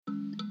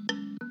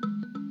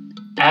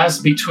as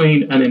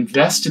between an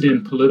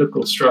invested-in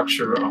political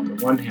structure on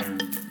the one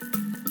hand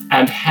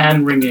and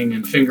hand-wringing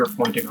and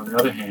finger-pointing on the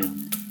other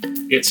hand,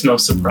 it's no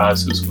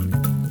surprise who's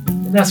winning.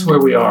 And that's where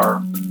we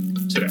are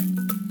today.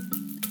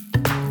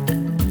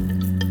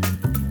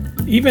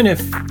 Even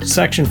if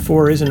Section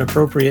 4 isn't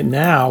appropriate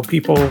now,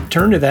 people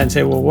turn to that and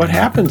say, well, what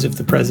happens if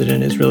the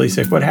president is really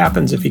sick? What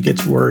happens if he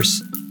gets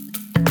worse?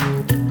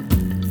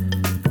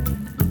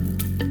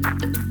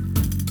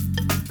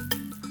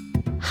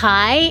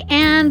 Hi,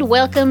 and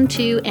welcome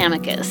to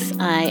Amicus.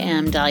 I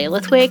am Dahlia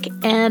Lithwick,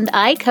 and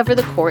I cover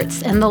the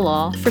courts and the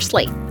law for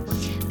Slate.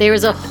 There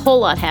is a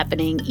whole lot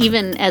happening.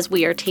 Even as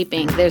we are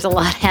taping, there's a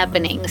lot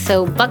happening.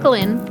 So buckle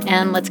in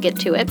and let's get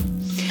to it.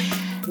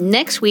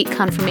 Next week,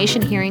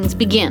 confirmation hearings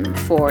begin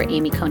for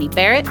Amy Coney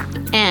Barrett,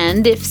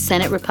 and if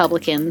Senate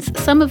Republicans,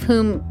 some of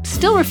whom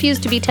still refuse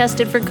to be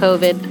tested for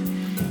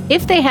COVID,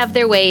 if they have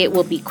their way, it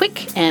will be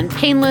quick and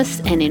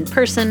painless and in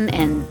person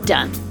and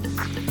done.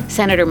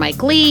 Senator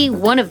Mike Lee,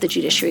 one of the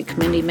Judiciary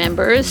Committee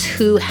members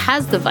who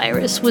has the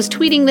virus, was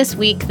tweeting this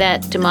week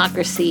that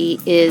democracy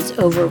is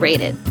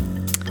overrated.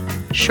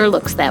 Sure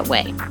looks that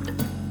way.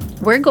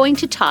 We're going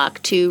to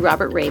talk to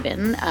Robert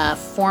Rabin, a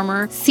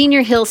former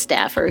senior Hill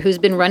staffer who's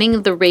been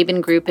running the Rabin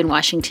Group in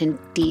Washington,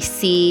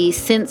 D.C.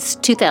 since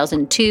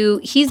 2002.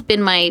 He's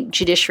been my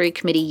Judiciary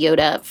Committee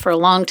Yoda for a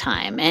long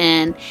time,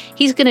 and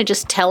he's going to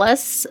just tell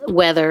us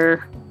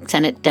whether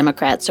Senate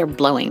Democrats are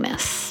blowing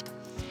this.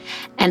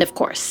 And of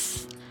course,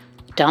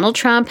 Donald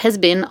Trump has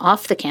been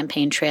off the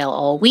campaign trail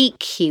all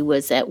week. He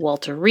was at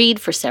Walter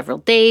Reed for several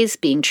days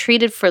being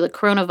treated for the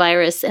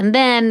coronavirus, and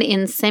then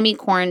in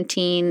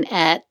semi-quarantine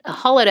at a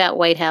hollowed-out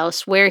White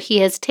House where he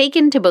has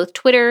taken to both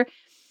Twitter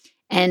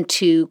and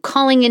to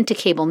calling into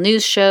cable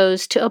news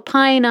shows to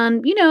opine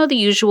on, the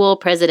usual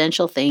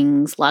presidential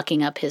things,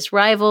 locking up his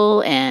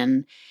rival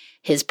and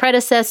his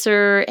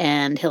predecessor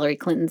and Hillary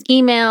Clinton's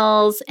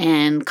emails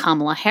and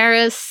Kamala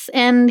Harris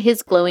and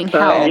his glowing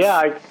health.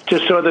 I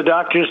just saw the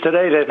doctors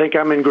today. They think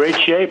I'm in great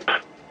shape.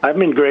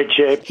 I'm in great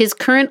shape. His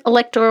current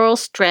electoral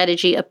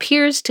strategy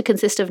appears to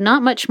consist of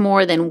not much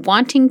more than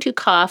wanting to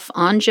cough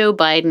on Joe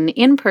Biden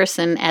in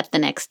person at the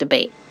next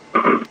debate.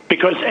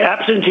 Because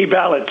absentee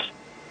ballots,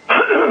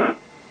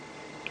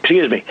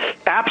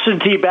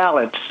 absentee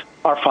ballots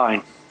are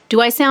fine.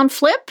 Do I sound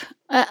flip?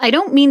 I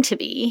don't mean to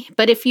be,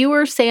 but if you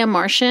were, say, a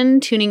Martian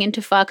tuning into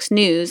Fox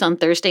News on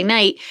Thursday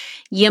night,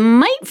 you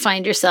might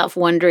find yourself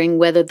wondering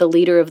whether the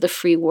leader of the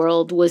free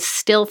world was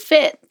still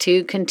fit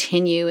to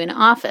continue in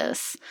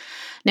office.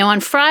 Now, on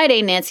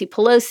Friday, Nancy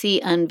Pelosi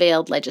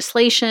unveiled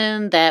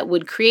legislation that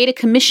would create a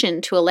commission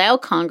to allow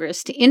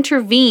Congress to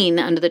intervene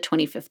under the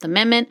 25th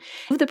Amendment,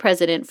 remove the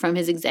president from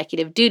his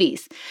executive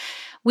duties.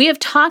 We have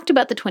talked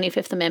about the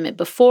 25th Amendment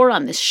before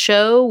on this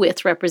show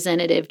with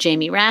Representative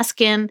Jamie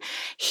Raskin.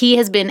 He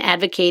has been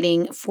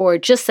advocating for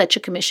just such a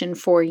commission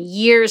for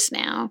years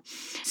now.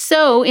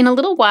 So in a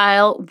little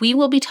while, we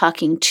will be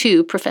talking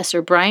to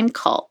Professor Brian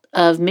Kalt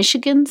of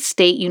Michigan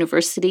State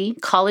University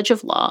College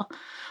of Law,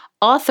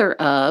 author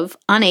of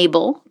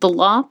Unable, The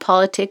Law,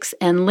 Politics,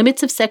 and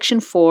Limits of Section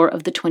 4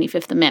 of the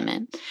 25th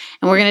Amendment.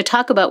 And we're going to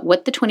talk about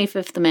what the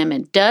 25th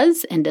Amendment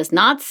does and does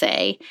not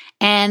say,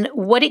 and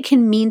what it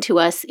can mean to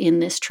us in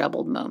this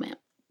troubled moment.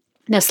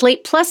 Now,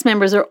 Slate Plus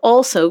members are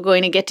also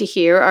going to get to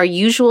hear our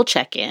usual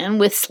check-in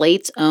with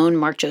Slate's own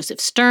Mark Joseph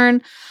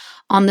Stern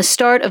on the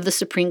start of the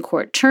Supreme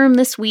Court term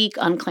this week,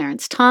 on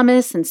Clarence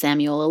Thomas and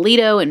Samuel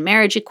Alito and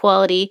marriage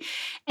equality,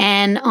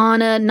 and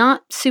on a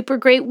not super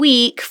great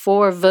week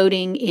for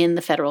voting in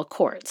the federal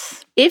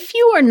courts. If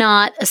you are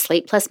not a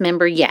Slate Plus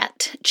member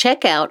yet,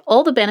 check out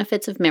all the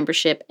benefits of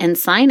membership and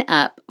sign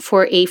up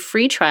for a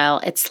free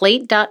trial at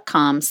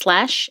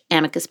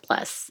slate.com/Amicus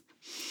Plus.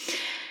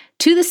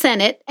 To the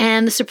Senate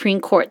and the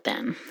Supreme Court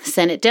then.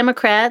 Senate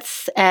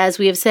Democrats, as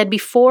we have said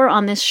before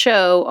on this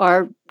show,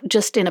 are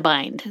just in a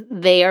bind.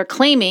 They are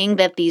claiming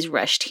that these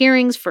rushed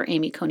hearings for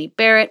Amy Coney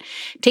Barrett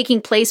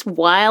taking place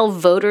while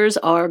voters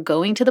are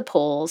going to the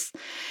polls.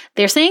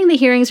 They're saying the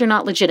hearings are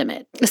not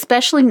legitimate,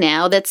 especially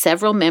now that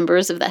several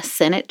members of the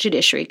Senate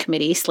Judiciary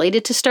Committee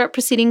slated to start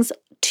proceedings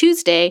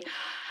Tuesday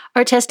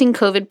are testing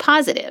COVID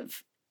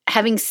positive.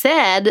 Having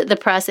said the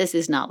process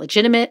is not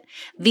legitimate,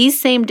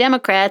 these same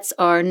Democrats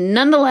are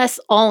nonetheless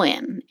all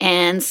in,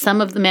 and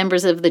some of the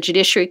members of the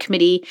Judiciary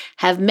Committee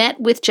have met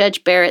with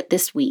Judge Barrett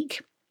this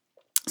week.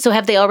 So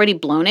have they already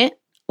blown it?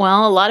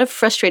 Well, a lot of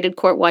frustrated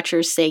court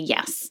watchers say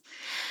yes.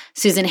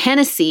 Susan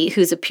Hennessy,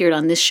 who's appeared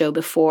on this show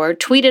before,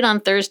 tweeted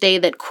on Thursday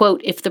that,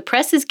 quote, if the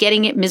press is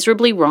getting it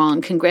miserably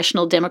wrong,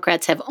 congressional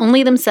Democrats have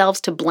only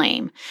themselves to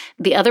blame.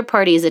 The other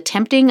party is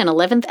attempting an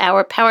 11th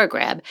hour power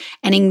grab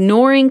and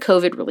ignoring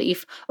COVID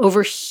relief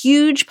over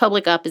huge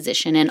public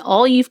opposition, and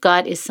all you've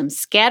got is some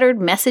scattered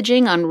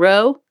messaging on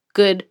Roe.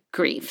 Good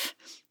grief,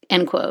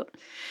 end quote.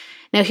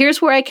 Now,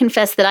 here's where I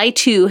confess that I,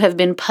 too, have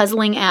been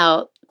puzzling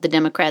out the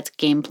Democrats'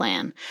 game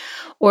plan,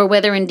 or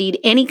whether indeed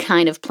any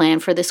kind of plan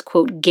for this,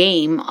 quote,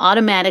 game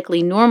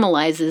automatically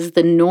normalizes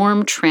the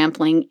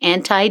norm-trampling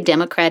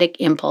anti-democratic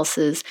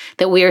impulses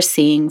that we are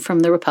seeing from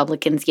the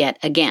Republicans yet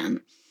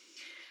again.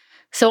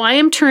 So I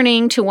am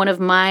turning to one of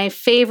my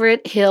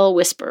favorite Hill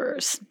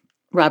whisperers.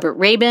 Robert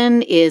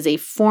Rabin is a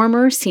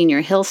former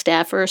senior Hill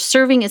staffer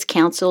serving as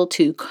counsel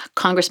to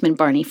Congressman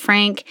Barney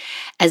Frank,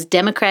 as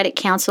Democratic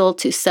counsel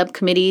to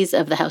subcommittees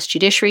of the House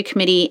Judiciary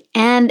Committee,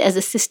 and as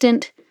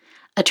Assistant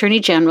Attorney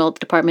General at the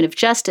Department of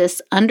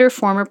Justice under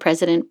former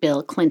President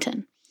Bill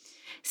Clinton.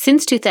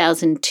 Since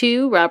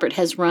 2002, Robert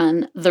has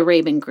run the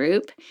Rabin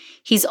Group.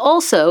 He's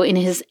also, in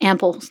his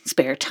ample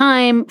spare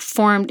time,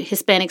 formed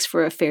Hispanics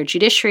for a Fair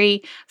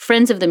Judiciary,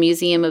 Friends of the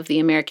Museum of the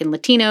American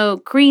Latino,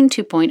 Green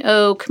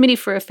 2.0, Committee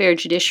for a Fair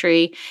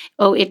Judiciary.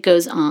 Oh, it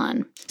goes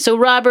on. So,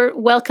 Robert,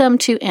 welcome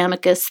to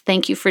Amicus.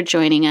 Thank you for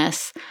joining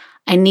us.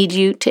 I need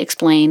you to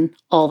explain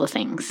all the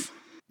things.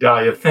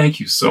 Dahlia, thank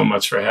you so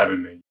much for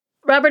having me.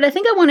 Robert, I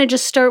think I want to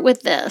just start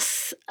with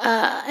this,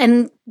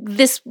 and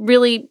this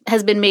really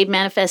has been made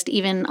manifest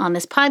even on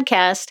this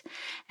podcast.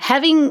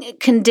 Having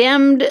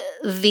condemned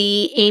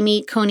the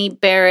Amy Coney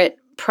Barrett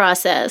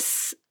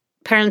process,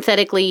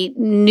 parenthetically,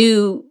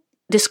 new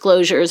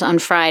disclosures on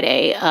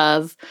Friday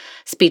of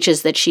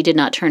speeches that she did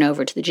not turn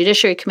over to the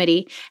Judiciary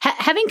Committee,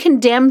 having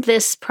condemned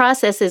this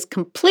process as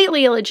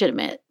completely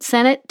illegitimate,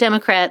 Senate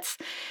Democrats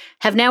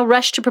have now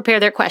rushed to prepare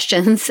their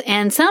questions,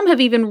 and some have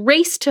even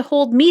raced to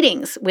hold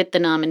meetings with the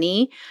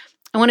nominee.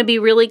 I want to be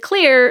really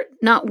clear,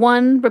 not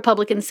one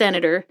Republican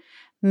senator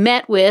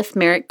met with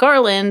Merrick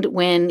Garland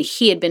when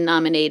he had been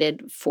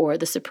nominated for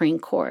the Supreme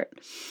Court.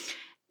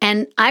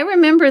 And I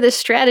remember this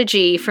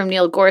strategy from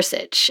Neil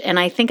Gorsuch, and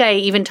I think I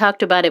even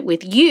talked about it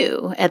with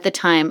you at the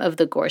time of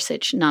the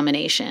Gorsuch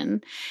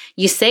nomination.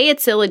 You say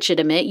it's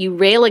illegitimate, you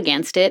rail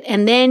against it,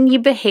 and then you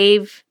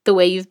behave the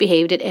way you've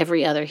behaved at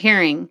every other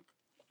hearing.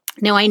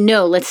 Now, I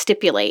know, let's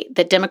stipulate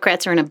that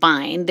Democrats are in a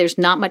bind. There's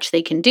not much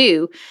they can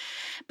do.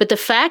 But the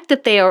fact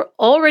that they are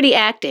already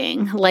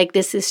acting like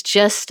this is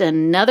just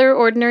another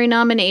ordinary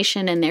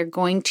nomination and they're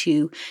going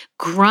to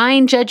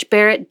grind Judge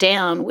Barrett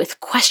down with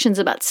questions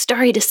about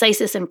stare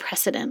decisis and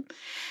precedent.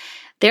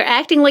 They're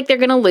acting like they're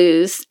going to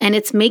lose, and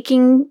it's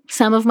making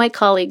some of my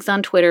colleagues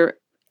on Twitter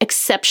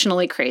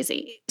exceptionally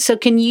crazy. So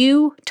can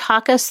you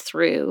talk us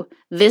through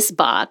this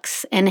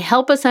box and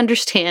help us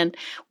understand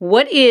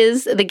what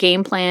is the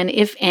game plan,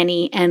 if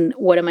any, and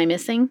what am I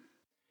missing?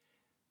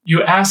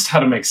 You asked how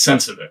to make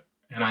sense of it,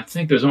 and I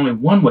think there's only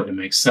one way to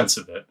make sense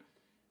of it,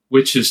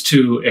 which is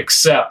to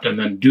accept and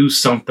then do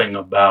something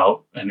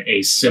about an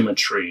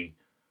asymmetry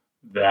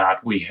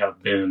that we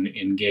have been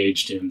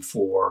engaged in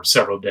for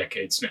several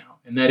decades now.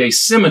 And that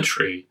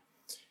asymmetry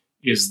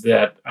is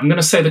that, I'm going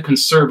to say the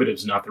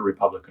conservatives, not the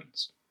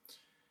Republicans.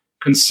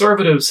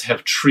 Conservatives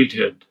have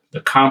treated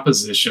the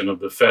composition of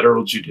the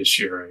federal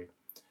judiciary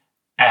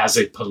as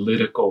a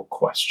political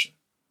question.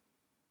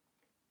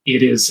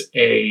 It is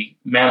a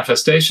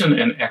manifestation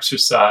and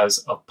exercise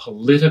of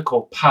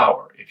political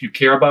power. If you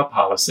care about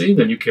policy,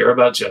 then you care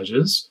about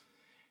judges,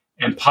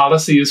 and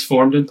policy is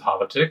formed in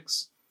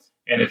politics.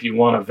 And if you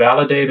want to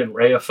validate and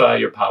reify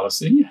your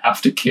policy, you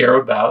have to care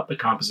about the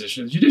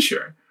composition of the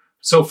judiciary.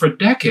 So for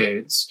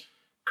decades,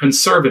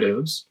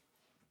 conservatives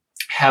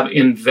have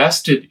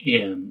invested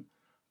in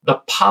the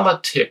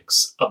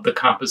politics of the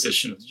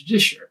composition of the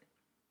judiciary.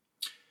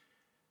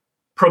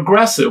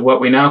 Progressive, what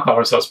we now call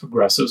ourselves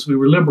progressives, we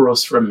were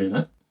liberals for a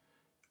minute.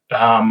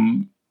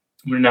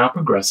 We're now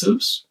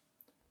progressives.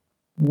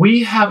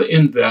 We have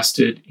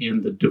invested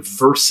in the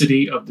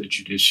diversity of the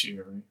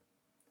judiciary,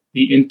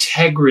 the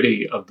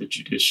integrity of the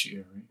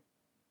judiciary,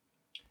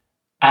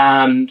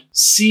 and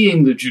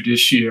seeing the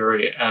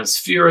judiciary as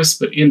fierce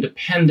but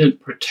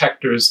independent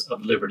protectors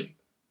of liberty.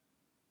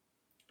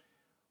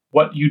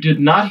 What you did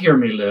not hear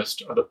me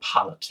list are the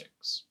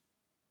politics.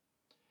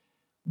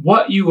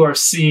 What you are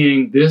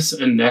seeing this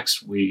and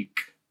next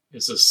week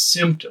is a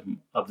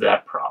symptom of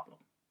that problem.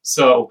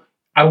 So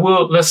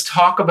let's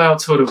talk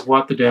about sort of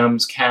what the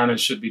Dems can and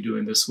should be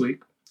doing this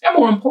week. And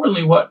more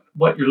importantly, what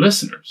your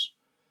listeners,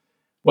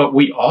 what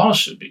we all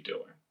should be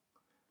doing.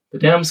 The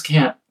Dems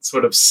can't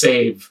sort of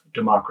save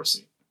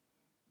democracy.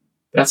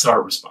 That's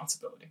our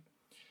responsibility.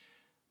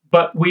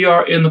 But we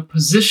are in the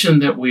position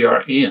that we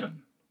are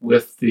in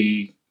with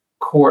the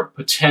court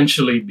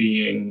potentially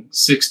being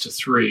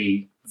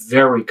 6-3,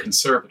 very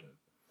conservative,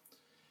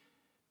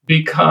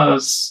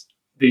 because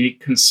the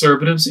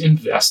conservatives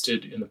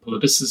invested in the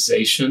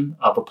politicization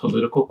of a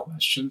political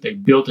question. They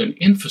built an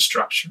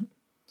infrastructure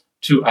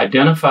to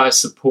identify,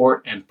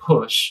 support, and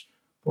push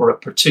for a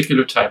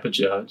particular type of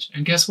judge.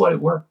 And guess what?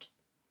 It worked.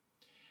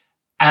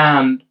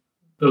 And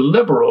the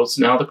liberals,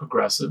 now the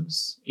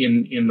progressives,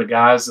 in the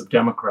guise of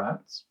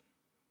Democrats,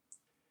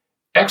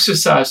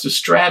 exercised a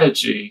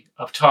strategy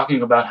of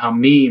talking about how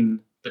mean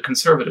the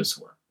conservatives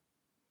were.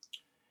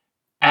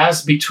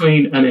 As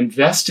between an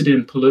invested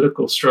in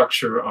political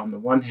structure on the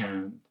one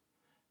hand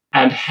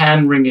and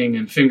hand-wringing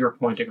and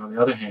finger-pointing on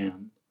the other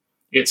hand,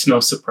 it's no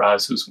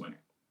surprise who's winning.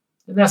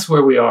 And that's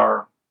where we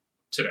are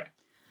today.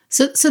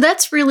 So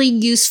that's really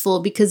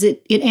useful because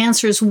it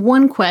answers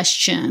one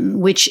question,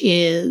 which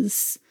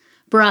is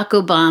Barack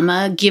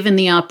Obama, given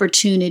the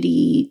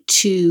opportunity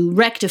to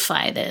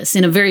rectify this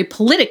in a very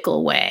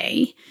political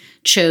way,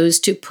 chose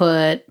to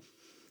put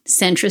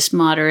centrist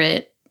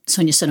moderate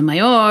Sonia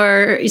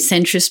Sotomayor,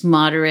 centrist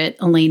moderate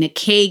Elena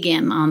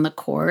Kagan on the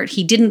court.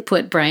 He didn't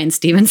put Bryan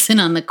Stevenson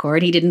on the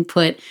court. He didn't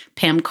put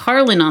Pam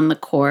Karlan on the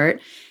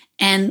court.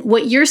 And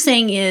what you're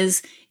saying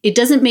is it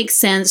doesn't make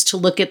sense to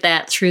look at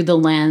that through the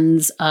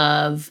lens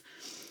of,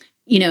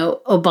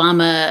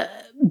 Obama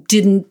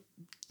didn't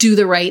do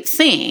the right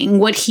thing.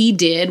 What he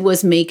did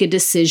was make a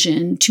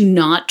decision to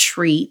not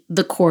treat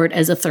the court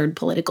as a third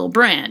political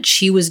branch.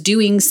 He was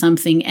doing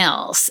something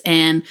else.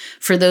 And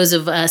for those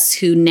of us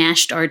who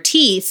gnashed our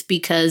teeth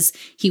because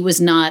he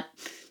was not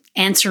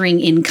answering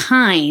in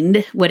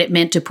kind what it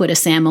meant to put a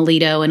Sam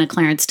Alito and a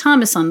Clarence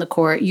Thomas on the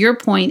court, your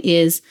point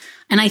is,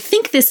 and I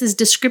think this is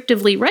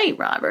descriptively right,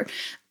 Robert,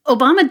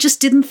 Obama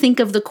just didn't think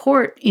of the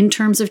court in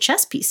terms of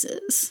chess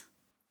pieces.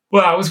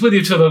 Well, I was with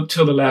you till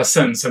the last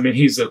sentence. I mean,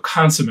 he's a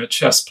consummate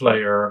chess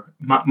player.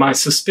 My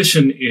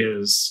suspicion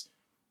is,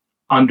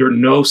 under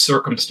no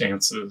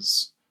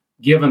circumstances,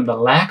 given the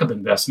lack of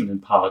investment in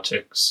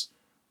politics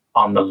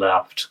on the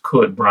left,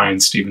 could Bryan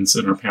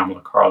Stevenson or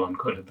Pamela Karlan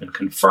could have been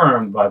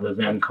confirmed by the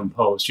then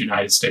composed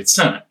United States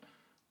Senate.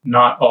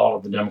 Not all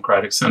of the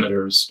Democratic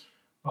senators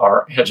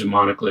are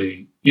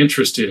hegemonically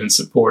interested in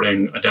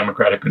supporting a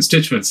Democratic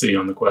constituency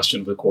on the question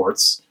of the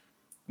courts.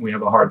 We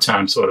have a hard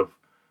time sort of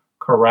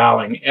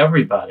corralling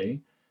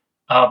everybody,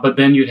 but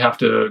then you'd have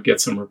to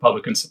get some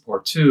Republican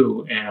support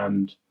too,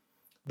 and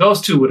those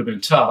two would have been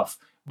tough.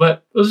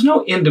 But there's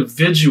no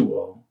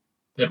individual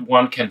that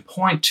one can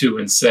point to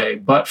and say,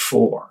 but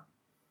for,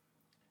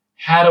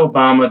 had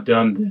Obama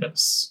done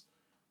this,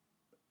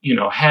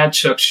 had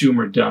Chuck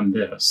Schumer done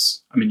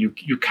this, I mean,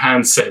 you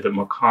can say that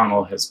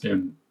McConnell has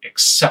been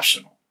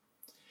exceptional.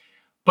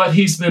 But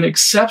he's been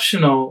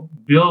exceptional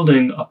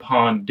building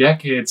upon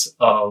decades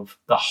of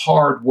the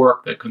hard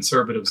work that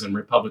conservatives and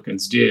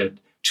Republicans did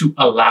to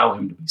allow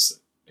him to be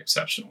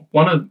exceptional.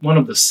 One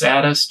of the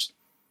saddest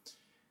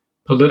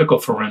political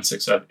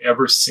forensics I've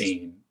ever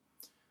seen,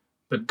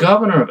 the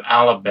governor of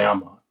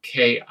Alabama,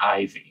 Kay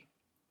Ivey,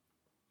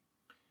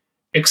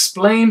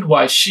 explained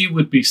why she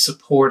would be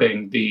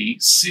supporting the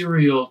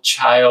serial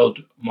child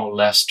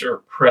molester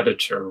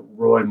predator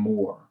Roy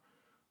Moore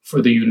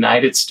for the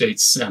United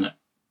States Senate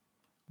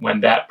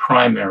when that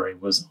primary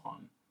was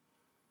on,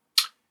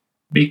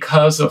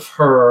 because of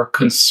her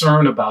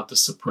concern about the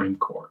Supreme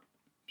Court.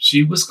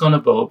 She was going to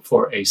vote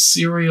for a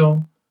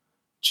serial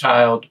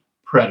child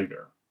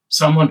predator,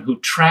 someone who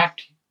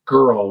tracked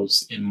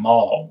girls in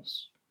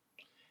malls,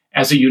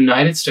 as a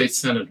United States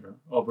Senator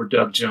over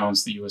Doug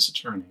Jones, the U.S.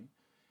 Attorney,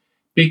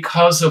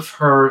 because of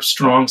her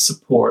strong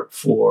support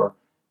for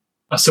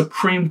a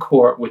Supreme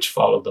Court which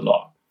followed the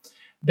law.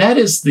 That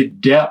is the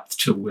depth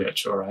to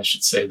which, or I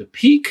should say the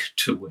peak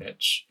to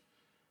which,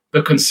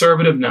 the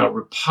conservative, now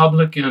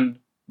Republican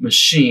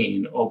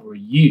machine over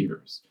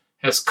years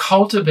has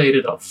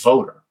cultivated a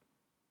voter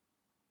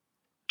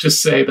to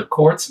say the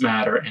courts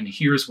matter and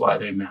here's why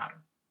they matter.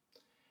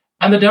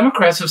 And the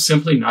Democrats have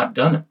simply not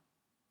done it.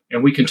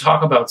 And we can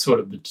talk about sort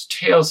of the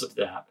details of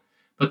that,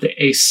 but the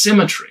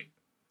asymmetry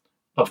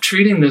of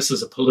treating this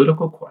as a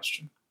political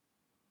question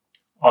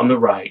on the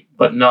right,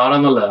 but not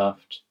on the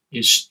left,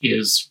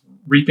 is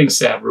reaping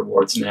sad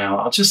rewards now.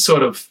 I'll just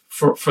sort of,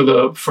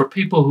 for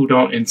people who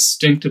don't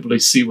instinctively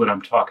see what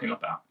I'm talking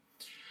about,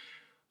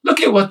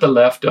 look at what the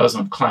left does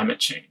on climate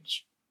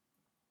change.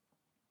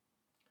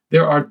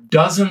 There are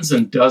dozens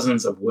and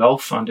dozens of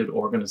well-funded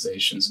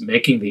organizations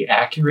making the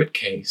accurate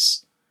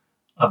case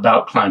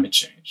about climate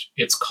change,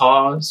 its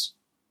cause,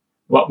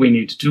 what we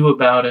need to do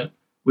about it.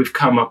 We've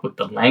come up with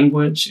the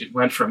language. It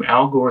went from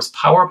Al Gore's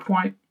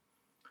PowerPoint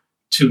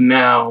to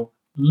now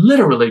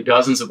literally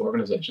dozens of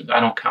organizations. I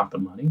don't count the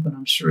money, but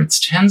I'm sure it's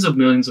tens of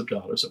millions of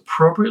dollars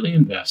appropriately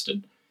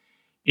invested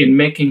in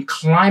making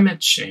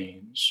climate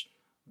change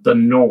the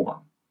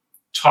norm,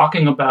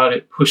 talking about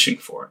it, pushing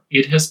for it.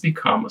 It has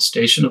become a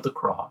station of the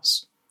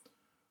cross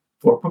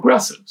for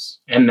progressives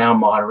and now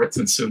moderates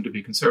and soon to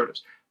be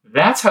conservatives.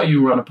 That's how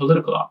you run a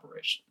political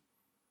operation.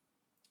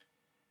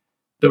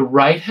 The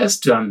right has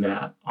done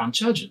that on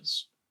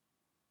judges.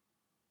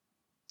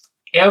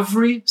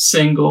 Every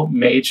single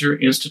major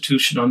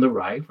institution on the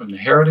right, from the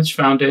Heritage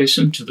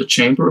Foundation to the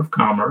Chamber of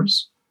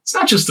Commerce, it's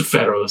not just the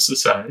Federalist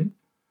Society,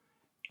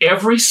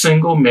 every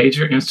single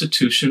major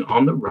institution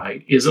on the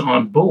right is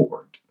on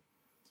board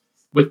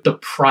with the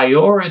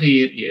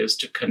priority it is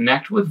to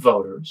connect with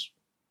voters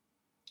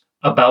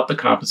about the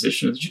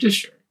composition of the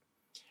judiciary.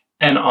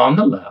 And on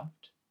the left,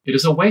 it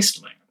is a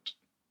wasteland.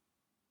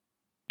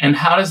 And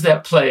how does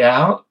that play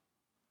out?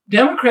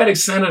 Democratic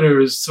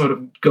senators sort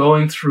of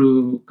going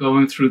through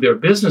their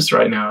business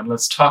right now, and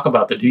let's talk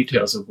about the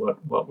details of what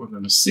we're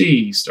going to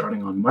see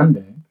starting on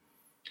Monday.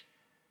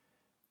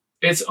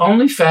 It's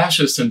only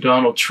fascists and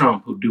Donald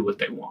Trump who do what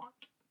they want.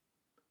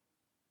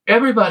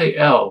 Everybody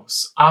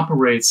else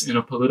operates in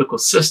a political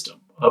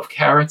system of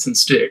carrots and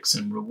sticks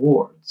and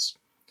rewards.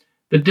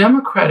 The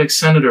Democratic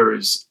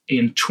senators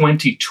in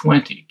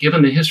 2020,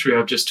 given the history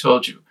I've just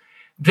told you,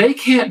 they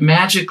can't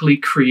magically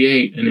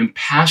create an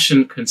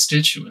impassioned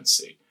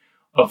constituency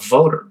of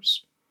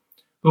voters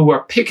who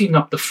are picking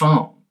up the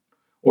phone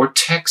or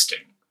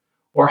texting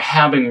or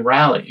having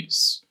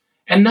rallies,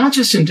 and not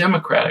just in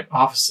Democratic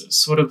offices.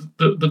 Sort of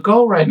the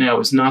goal right now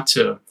is not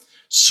to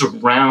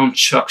surround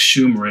Chuck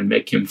Schumer and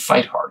make him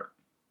fight harder.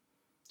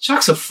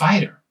 Chuck's a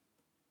fighter,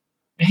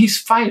 and he's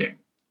fighting.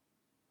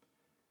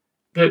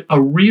 That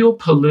a real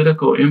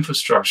political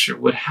infrastructure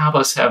would have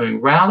us having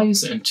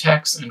rallies and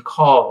texts and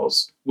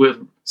calls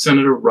with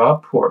Senator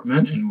Rob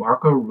Portman and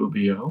Marco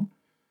Rubio,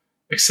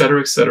 et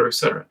cetera, et cetera, et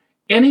cetera.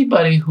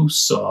 Anybody who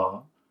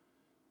saw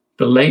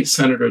the late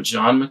Senator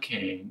John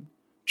McCain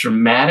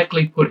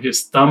dramatically put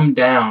his thumb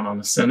down on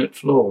the Senate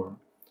floor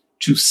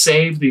to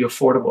save the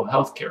Affordable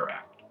Health Care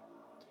Act.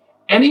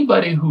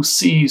 Anybody who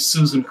sees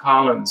Susan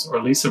Collins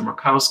or Lisa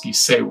Murkowski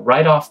say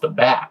right off the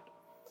bat,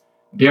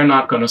 they're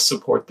not going to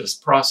support this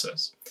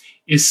process,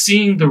 is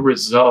seeing the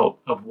result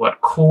of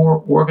what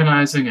core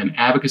organizing and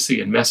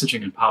advocacy and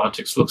messaging in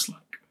politics looks like.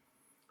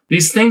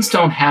 These things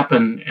don't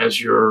happen,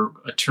 as your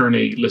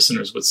attorney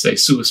listeners would say,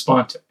 sua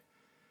sponte.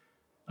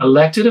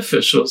 Elected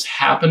officials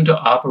happen to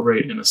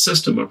operate in a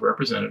system of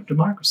representative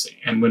democracy.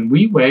 And when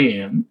we weigh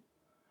in,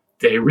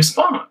 they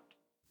respond.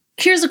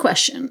 Here's a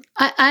question.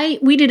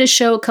 We did a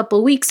show a couple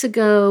of weeks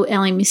ago,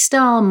 Elie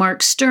Mystal,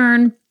 Mark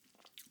Stern.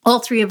 All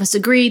three of us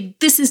agreed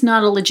this is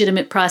not a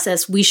legitimate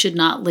process. We should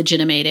not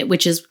legitimate it,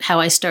 which is how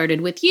I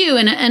started with you.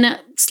 And a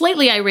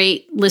slightly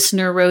irate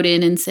listener wrote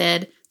in and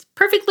said, it's a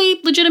perfectly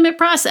legitimate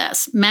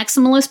process.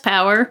 Maximalist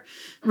power.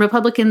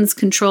 Republicans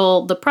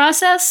control the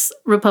process.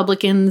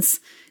 Republicans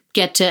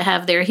get to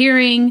have their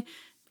hearing.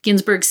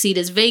 Ginsburg's seat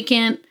is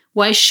vacant.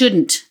 Why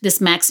shouldn't this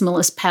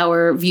maximalist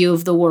power view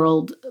of the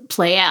world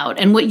play out?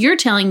 And what you're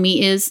telling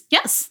me is,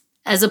 yes,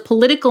 as a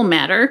political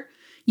matter,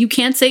 you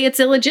can't say it's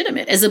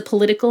illegitimate. As a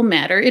political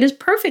matter, it is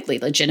perfectly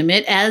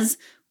legitimate, as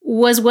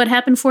was what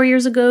happened 4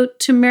 years ago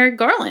to Merrick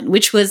Garland,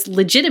 which was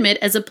legitimate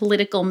as a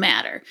political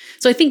matter.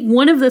 So I think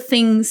one of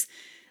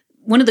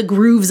the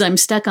grooves I'm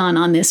stuck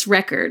on this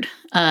record,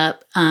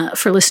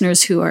 for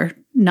listeners who are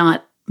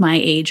not my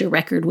age, a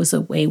record was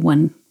a way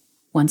one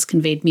once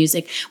conveyed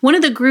music. One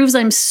of the grooves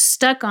I'm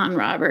stuck on,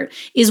 Robert,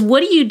 is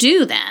what do you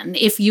do then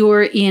if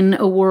you're in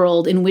a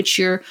world in which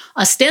you're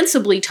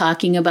ostensibly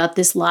talking about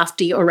this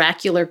lofty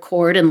oracular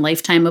court and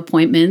lifetime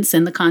appointments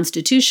and the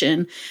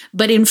Constitution,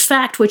 but in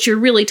fact what you're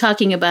really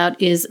talking about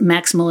is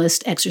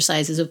maximalist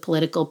exercises of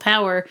political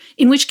power,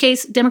 in which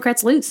case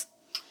Democrats lose?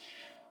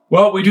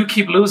 Well, we do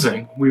keep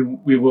losing. We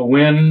will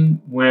win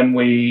when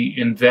we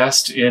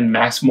invest in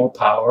maximal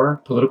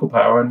power, political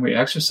power, and we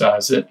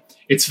exercise it.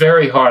 It's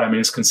very hard. I mean,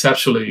 it's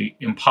conceptually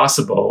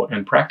impossible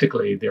and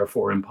practically,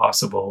 therefore,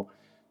 impossible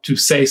to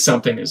say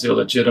something is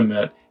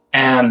illegitimate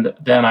and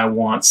then I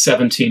want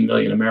 17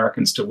 million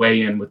Americans to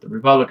weigh in with the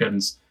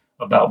Republicans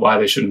about why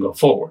they shouldn't go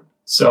forward.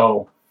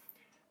 So,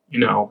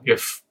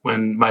 if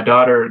when my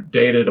daughter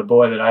dated a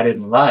boy that I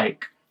didn't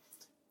like,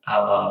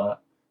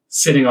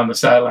 sitting on the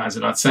sidelines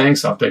and not saying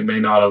something may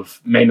not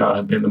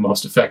have been the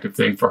most effective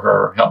thing for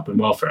her health and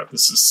welfare.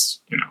 This is,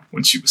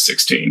 when she was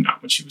 16,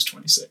 not when she was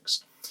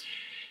 26.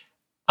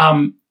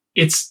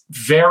 It's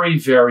very,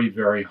 very,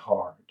 very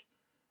hard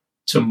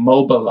to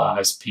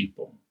mobilize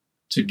people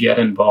to get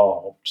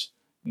involved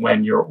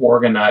when your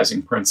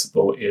organizing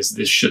principle is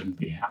this shouldn't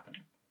be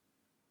happening.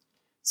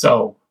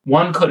 So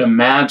one could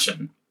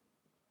imagine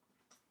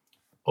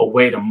a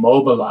way to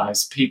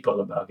mobilize people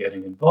about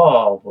getting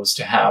involved was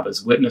to have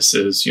as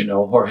witnesses,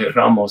 Jorge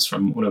Ramos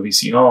from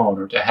Univision,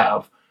 or to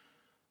have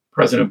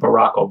President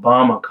Barack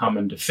Obama come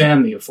and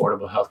defend the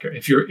affordable health care.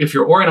 If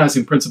your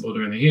organizing principle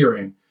during the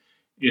hearing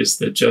is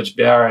that Judge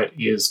Barrett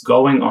is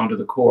going onto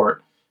the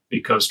court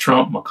because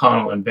Trump,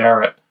 McConnell, and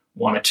Barrett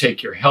want to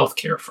take your health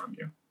care from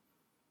you,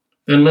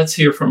 then let's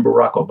hear from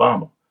Barack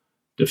Obama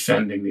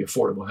defending the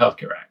Affordable Health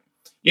Care Act.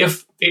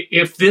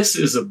 If this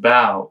is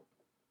about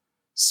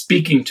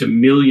speaking to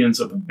millions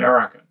of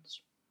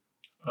Americans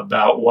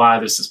about why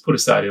this is put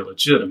aside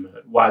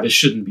illegitimate, why this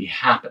shouldn't be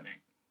happening,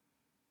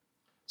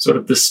 sort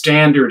of the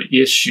standard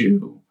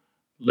issue,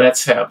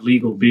 let's have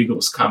legal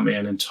beagles come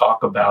in and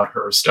talk about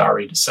her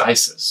stare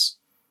decisis,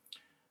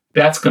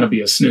 that's going to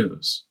be a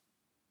snooze.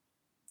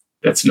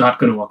 That's not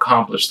going to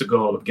accomplish the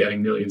goal of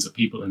getting millions of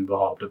people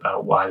involved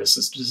about why this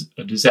is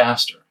a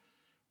disaster.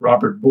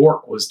 Robert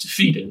Bork was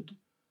defeated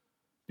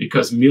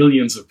because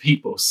millions of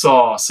people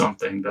saw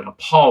something that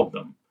appalled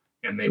them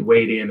and they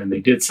weighed in and they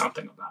did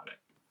something about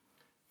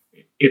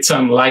it. It's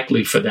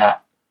unlikely for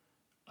that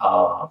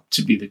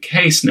to be the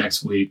case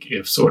next week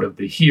if sort of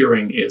the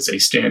hearing is a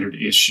standard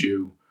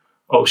issue,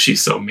 oh,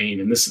 she's so mean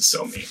and this is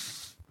so mean.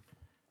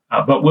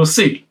 But we'll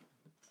see.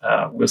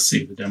 We'll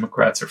see. The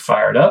Democrats are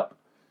fired up.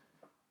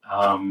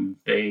 I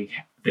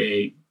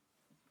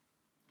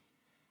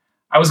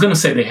was going to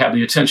say they have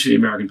the attention of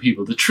the American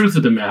people. The truth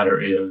of the matter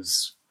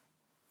is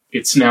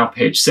it's now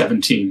page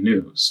 17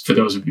 news. For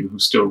those of you who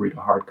still read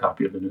a hard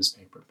copy of the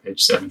newspaper,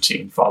 page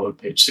 17 followed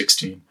page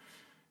 16.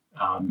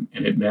 And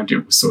it meant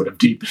it was sort of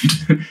deep.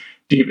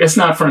 It's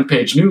not front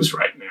page news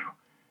right now.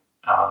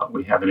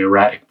 We have an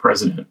erratic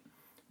president.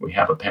 We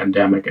have a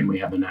pandemic and we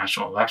have a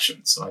national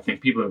election. So I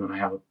think people are going to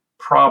have a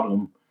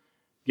problem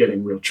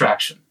getting real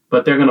traction.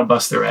 but they're going to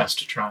bust their ass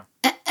to try.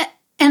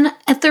 And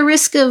at the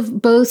risk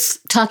of both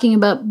talking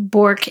about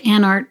Bork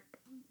and our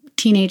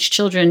teenage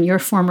children, your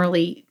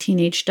formerly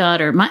teenage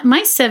daughter,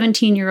 my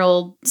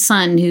 17-year-old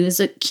son, who is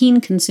a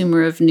keen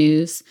consumer of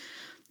news,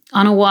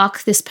 on a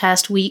walk this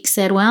past week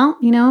said, well,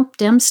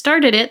 Dems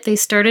started it. They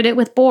started it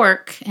with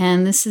Bork,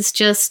 and this is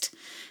just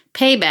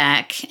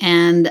payback.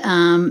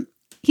 And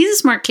he's a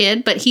smart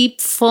kid, but he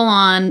full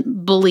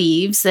on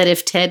believes that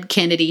if Ted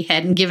Kennedy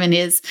hadn't given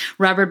his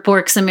Robert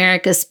Bork's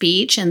America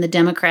speech and the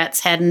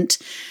Democrats hadn't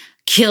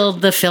killed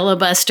the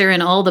filibuster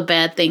and all the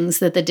bad things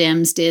that the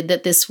Dems did,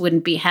 that this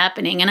wouldn't be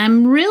happening. And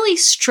I'm really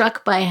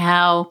struck by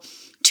how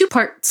two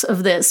parts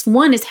of this.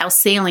 One is how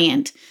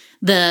salient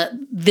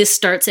this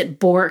starts at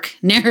Bork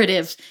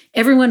narrative.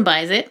 Everyone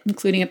buys it,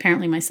 including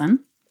apparently my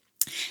son.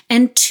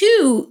 And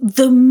two,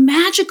 the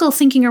magical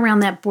thinking around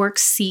that Bork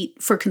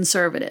seat for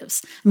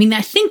conservatives. I mean,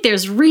 I think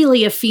there's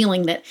really a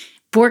feeling that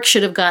Bork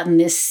should have gotten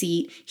this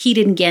seat. He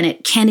didn't get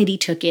it. Kennedy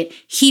took it.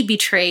 He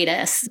betrayed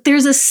us.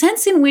 There's a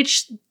sense in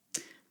which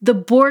the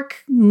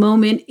Bork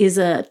moment is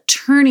a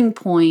turning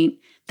point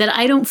that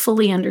I don't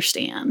fully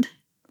understand.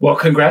 Well,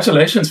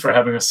 congratulations for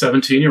having a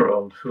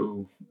 17-year-old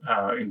who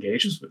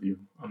engages with you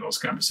on those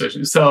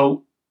conversations.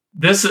 So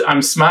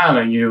I'm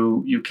smiling.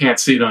 You can't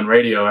see it on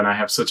radio, and I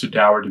have such a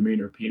dour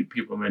demeanor.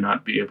 People may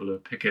not be able to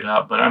pick it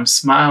up, but I'm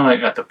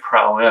smiling at the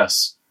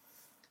prowess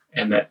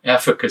and the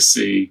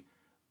efficacy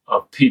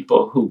of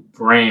people who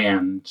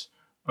brand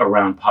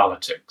around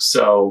politics.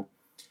 So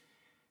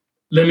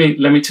let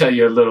me tell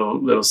you a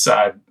little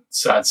side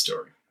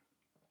story.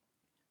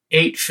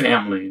 8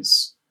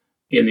 families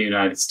in the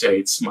United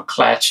States,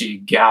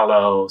 McClatchy,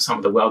 Gallo, some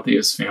of the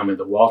wealthiest family,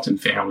 the Walton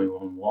family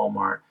owned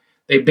Walmart.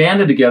 They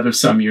banded together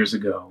some years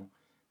ago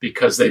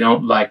because they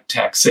don't like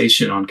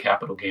taxation on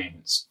capital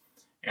gains.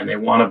 And they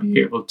want to be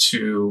able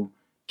to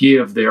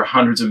give their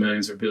hundreds of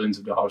millions or billions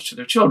of dollars to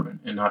their children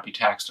and not be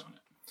taxed on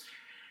it.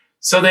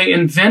 So they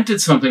invented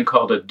something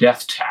called a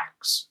death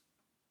tax,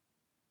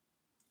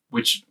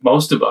 which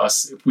most of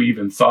us, if we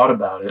even thought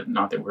about it,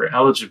 not that we're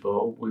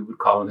eligible, we would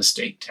call an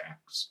estate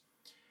tax.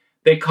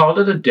 They called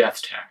it a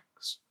death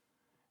tax,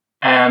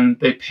 and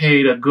they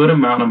paid a good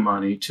amount of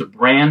money to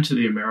brand to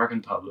the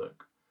American public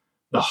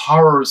the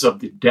horrors of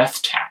the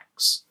death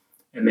tax,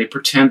 and they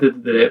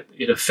pretended that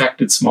it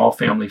affected small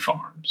family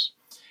farms.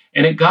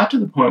 And it got to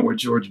the point where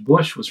George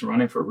Bush was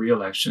running for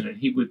re-election, and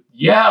he would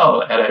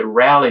yell at a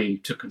rally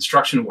to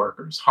construction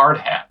workers, hard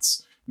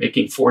hats,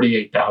 making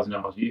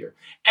 $48,000 a year,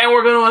 and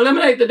we're going to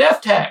eliminate the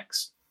death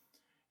tax.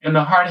 And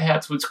the hard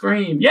hats would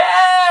scream,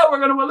 yeah, we're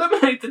going to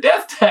eliminate the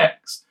death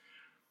tax.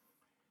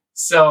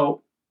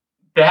 So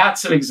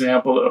that's an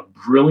example of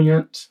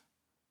brilliant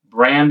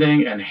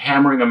branding and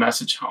hammering a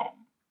message home.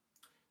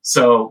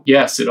 So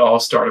yes, it all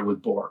started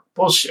with Bork.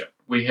 Bullshit.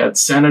 We had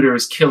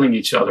senators killing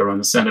each other on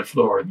the Senate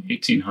floor in the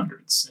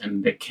 1800s,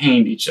 and they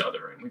caned each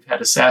other. And we've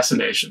had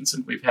assassinations,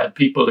 and we've had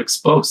people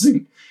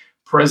exposing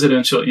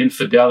presidential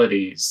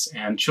infidelities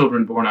and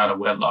children born out of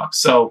wedlock.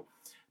 So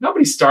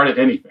nobody started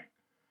anything.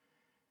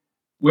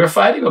 We're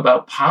fighting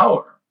about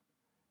power.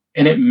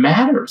 And it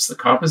matters. The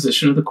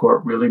composition of the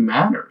court really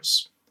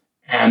matters.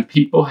 And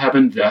people have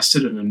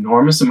invested an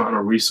enormous amount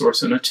of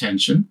resource and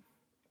attention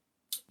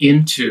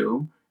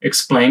into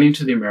explaining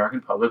to the American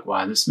public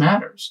why this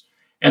matters.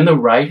 And the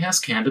right has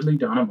candidly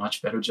done a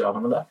much better job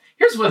on the left.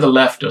 Here's where the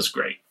left does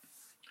great.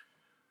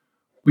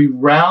 We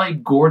rally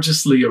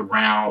gorgeously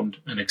around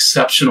an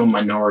exceptional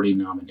minority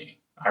nominee.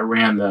 I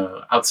ran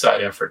the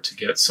outside effort to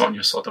get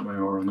Sonia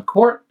Sotomayor on the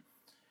court,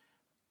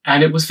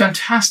 and it was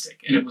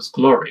fantastic, and it was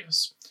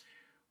glorious.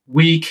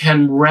 We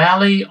can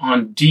rally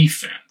on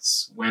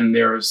defense when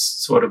there's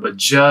sort of a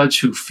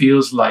judge who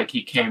feels like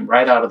he came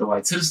right out of the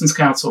White Citizens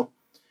Council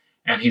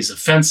and he's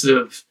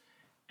offensive,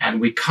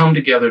 and we come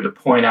together to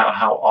point out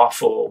how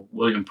awful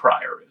William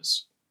Pryor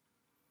is.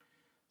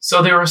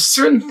 So there are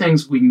certain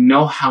things we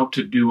know how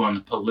to do on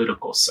the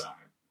political side.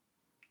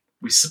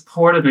 We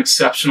support an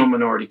exceptional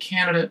minority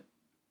candidate,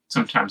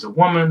 sometimes a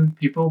woman.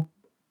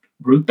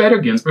 Ruth Bader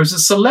Ginsburg's a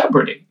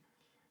celebrity.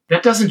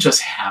 That doesn't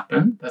just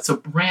happen. That's a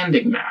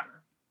branding matter.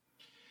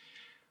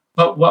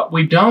 But what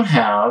we don't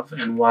have,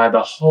 and why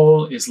the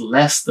whole is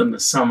less than the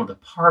sum of the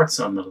parts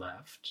on the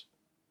left,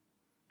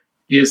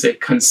 is a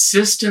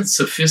consistent,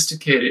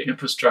 sophisticated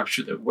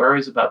infrastructure that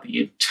worries about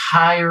the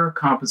entire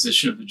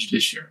composition of the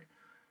judiciary.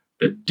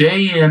 The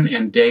day in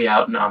and day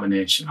out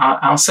nomination.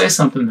 I'll say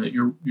something that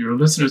your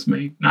listeners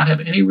may not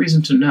have any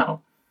reason to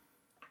know.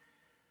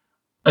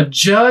 A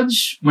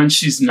judge, when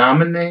she's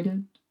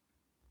nominated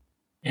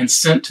and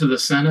sent to the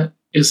Senate,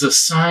 is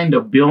assigned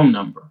a bill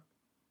number.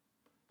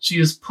 She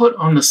is put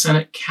on the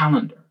Senate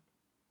calendar.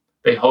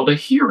 They hold a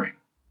hearing.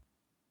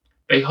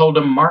 They hold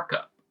a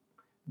markup.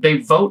 They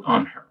vote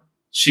on her.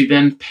 She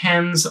then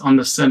pens on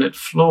the Senate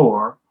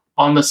floor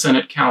on the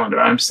Senate calendar.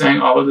 I'm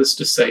saying all of this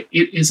to say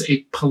it is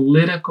a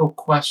political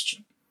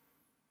question.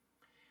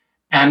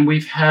 And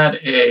we've had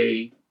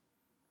a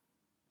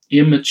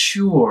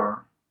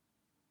immature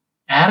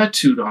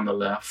attitude on the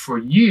left for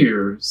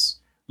years.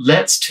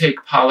 Let's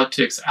take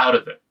politics out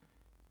of it.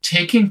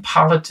 taking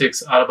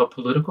politics out of a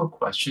political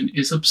question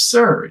is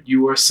absurd.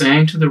 You are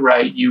saying to the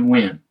right, you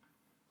win.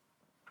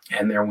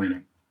 And they're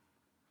winning.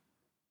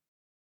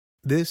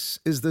 This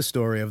is the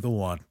story of the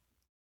one.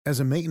 As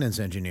a maintenance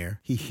engineer,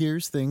 he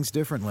hears things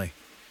differently.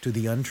 To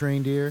the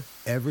untrained ear,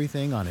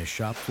 everything on his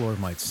shop floor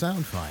might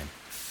sound fine,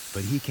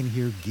 but he can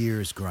hear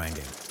gears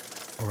grinding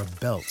or a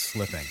belt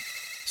slipping.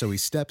 So he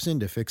steps in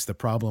to fix the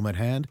problem at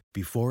hand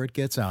before it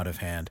gets out of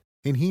hand.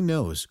 And he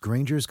knows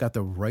Grainger's got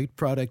the right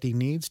product he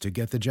needs to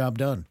get the job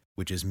done,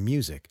 which is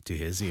music to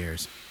his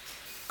ears.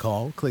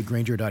 Call, click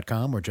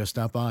Grainger.com, or just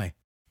stop by.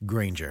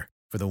 Grainger,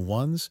 for the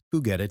ones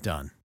who get it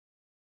done.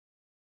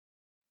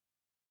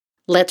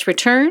 Let's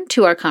return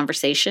to our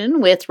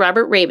conversation with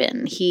Robert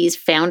Rabin. He's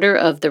founder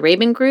of the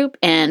Rabin Group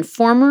and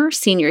former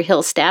senior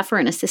Hill staffer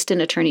and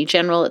assistant attorney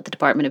general at the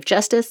Department of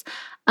Justice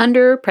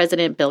under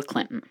President Bill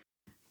Clinton.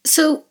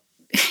 So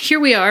here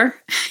we are.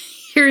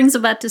 Hearing's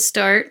about to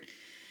start.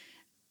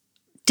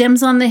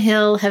 Dems on the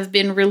Hill have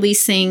been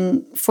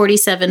releasing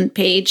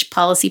 47-page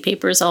policy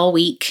papers all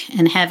week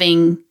and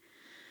having,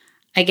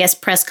 I guess,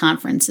 press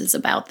conferences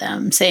about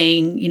them,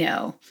 saying,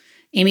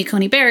 Amy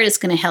Coney Barrett is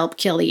going to help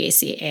kill the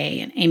ACA,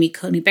 and Amy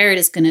Coney Barrett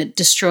is going to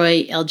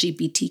destroy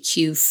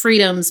LGBTQ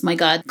freedoms. My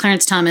God,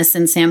 Clarence Thomas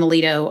and Sam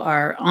Alito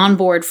are on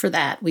board for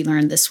that, we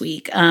learned this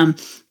week.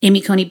 Amy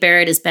Coney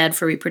Barrett is bad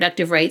for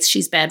reproductive rights.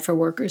 She's bad for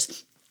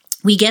workers.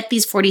 We get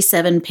these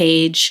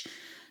 47-page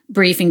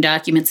briefing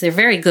documents. They're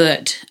very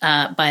good,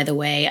 by the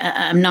way.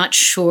 I'm not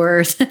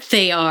sure that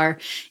they are,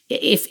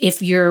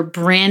 if your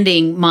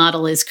branding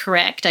model is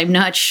correct, I'm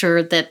not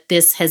sure that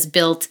this has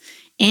built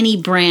any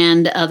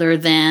brand other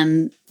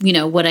than,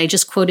 what I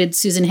just quoted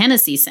Susan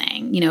Hennessy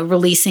saying,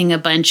 releasing a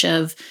bunch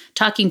of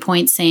talking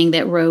points saying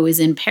that Roe is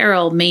in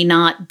peril may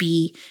not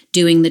be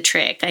doing the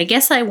trick. I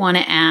guess I want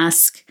to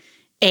ask,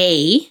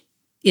 A,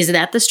 is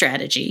that the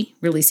strategy,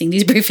 releasing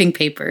these briefing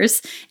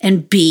papers?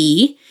 And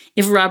B,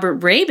 if Robert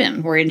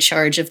Rabin were in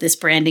charge of this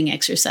branding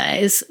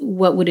exercise,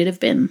 what would it have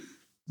been?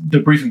 The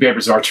briefing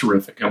papers are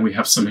terrific, and we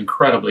have some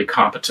incredibly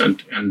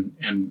competent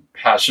and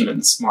passionate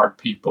and smart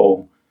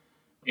people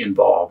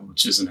involved,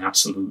 which is an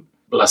absolute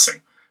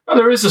blessing. Now,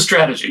 there is a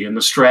strategy, and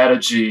the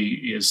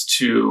strategy is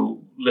to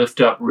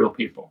lift up real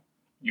people.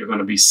 You're going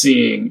to be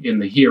seeing in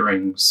the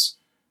hearings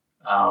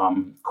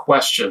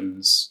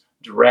questions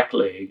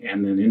directly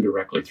and then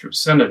indirectly through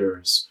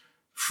senators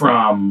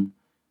from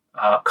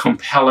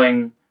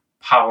compelling,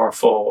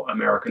 powerful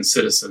American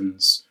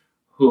citizens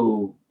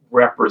who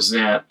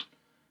represent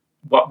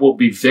what will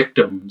be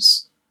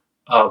victims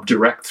of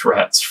direct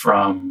threats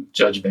from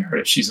Judge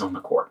Barrett if she's on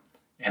the court.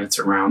 And it's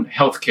around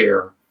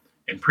healthcare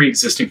and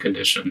pre-existing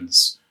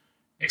conditions,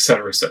 et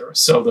cetera, et cetera.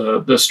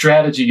 So the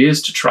strategy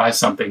is to try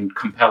something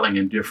compelling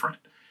and different,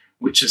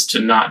 which is to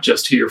not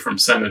just hear from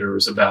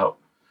senators about,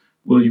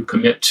 will you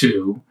commit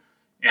to,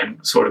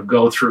 and sort of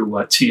go through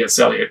what T.S.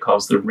 Eliot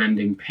calls the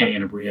rending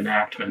pain of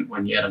reenactment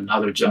when yet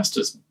another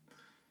justice,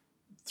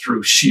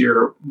 through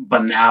sheer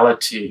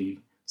banality,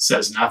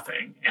 says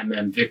nothing, and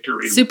then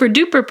victory. Super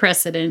duper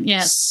precedent,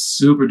 yes.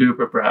 Super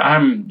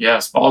duper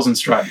yes, balls and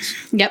strikes.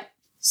 Yep.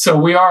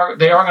 So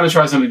they are going to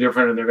try something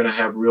different, and they're going to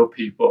have real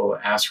people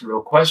ask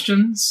real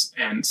questions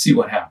and see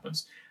what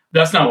happens.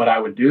 That's not what I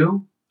would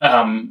do.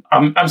 I'm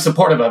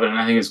supportive of it, and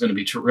I think it's going to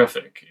be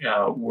terrific.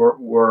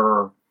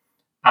 Were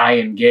I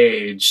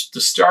engaged, the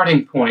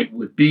starting point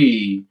would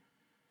be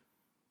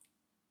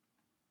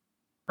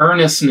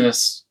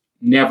earnestness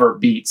never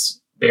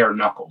beats bare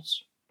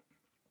knuckles.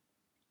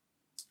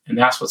 And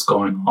that's what's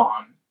going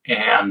on.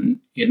 And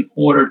in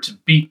order to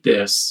beat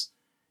this,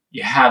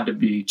 you had to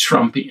be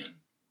Trumpian.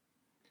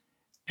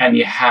 And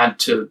you had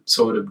to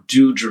sort of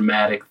do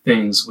dramatic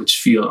things which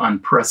feel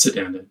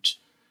unprecedented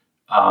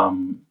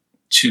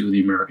to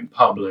the American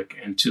public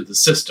and to the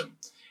system.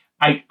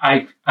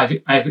 I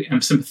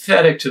am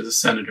sympathetic to the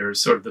senators,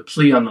 sort of the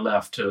plea on the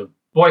left to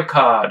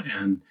boycott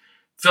and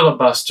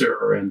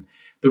filibuster, and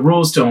the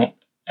rules don't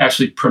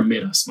actually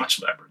permit us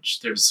much leverage.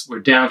 We're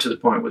down to the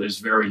point where there's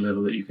very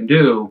little that you can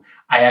do.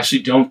 I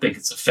actually don't think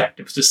it's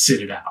effective to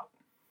sit it out.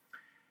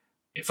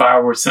 If I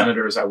were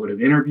senators, I would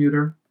have interviewed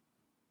her,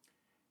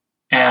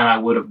 and I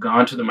would have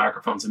gone to the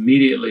microphones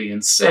immediately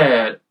and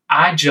said,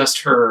 I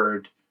just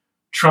heard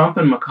Trump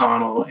and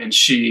McConnell and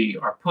she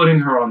are putting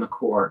her on the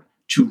court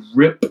to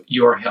rip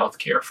your health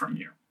care from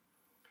you.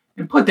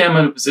 And put them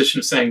in a position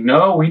of saying,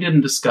 no, we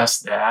didn't discuss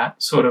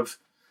that, sort of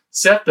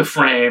set the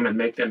frame and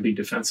make them be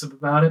defensive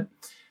about it.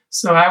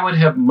 So I would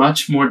have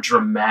much more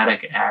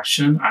dramatic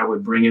action. I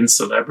would bring in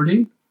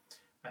celebrity.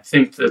 I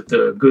think that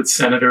the good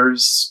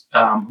senators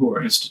who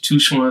are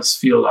institutionalists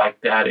feel like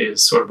that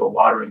is sort of a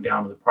watering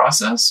down of the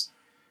process.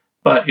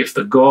 But if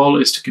the goal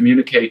is to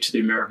communicate to the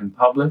American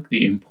public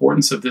the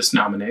importance of this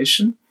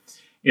nomination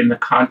in the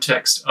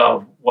context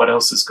of what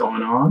else is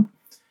going on,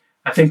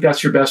 I think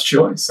that's your best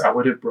choice. I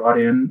wouldn't have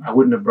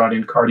brought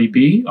in Cardi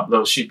B,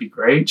 although she'd be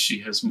great.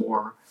 She has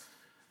more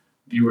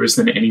viewers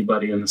than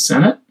anybody in the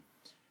Senate.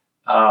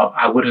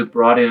 I would have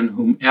brought in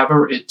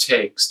whomever it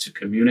takes to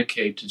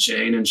communicate to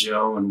Jane and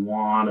Joe and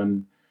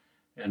Juan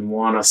and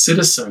Juan, a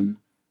citizen,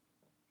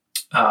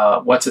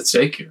 what's at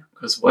stake here,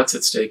 because what's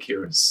at stake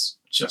here is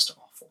just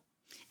awful.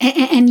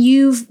 And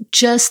you've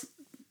just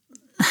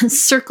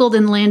circled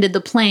and landed the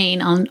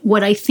plane on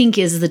what I think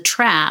is the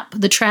trap.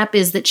 The trap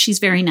is that she's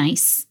very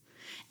nice,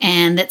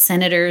 and that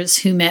senators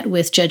who met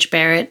with Judge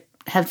Barrett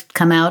have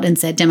come out and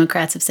said,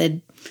 Democrats have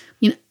said,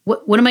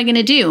 what am I going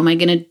to do? Am I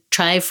going to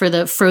try for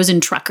the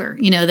frozen trucker?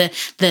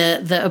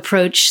 The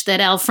approach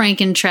that Al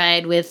Franken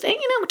tried with,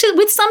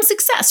 with some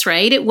success,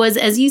 right? It was,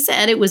 as you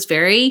said, it was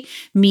very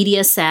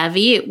media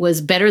savvy. It was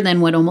better than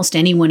what almost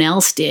anyone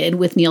else did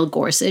with Neil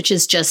Gorsuch,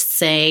 is just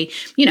say,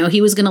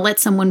 he was going to let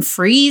someone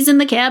freeze in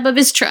the cab of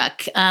his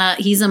truck.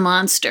 He's a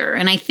monster.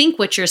 And I think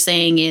what you're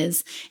saying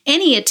is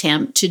any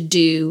attempt to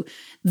do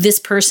this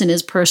person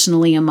is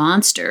personally a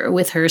monster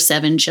with her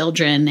 7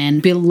 children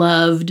and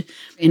beloved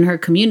in her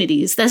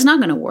communities, that's not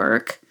going to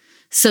work.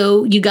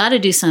 So you got to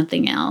do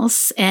something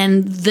else.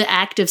 And the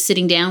act of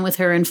sitting down with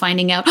her and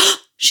finding out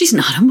she's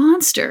not a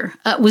monster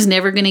was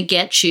never going to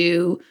get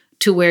you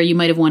to where you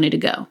might have wanted to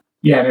go.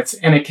 Yeah,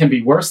 and it can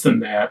be worse than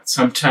that.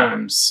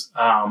 Sometimes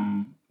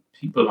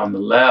people on the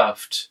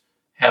left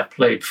have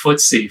played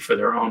footsie for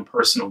their own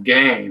personal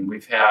gain.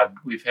 We've had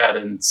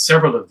in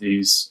several of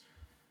these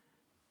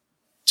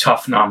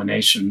tough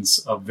nominations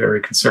of very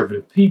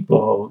conservative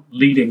people,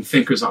 leading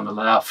thinkers on the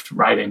left,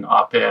 writing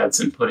op-eds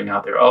and putting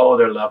out there, oh,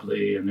 they're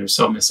lovely and they're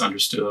so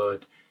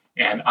misunderstood.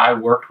 And I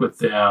worked with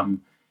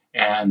them,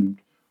 and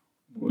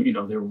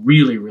they're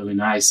really, really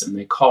nice. And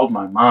they called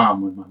my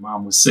mom when my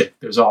mom was sick.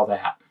 There's all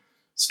that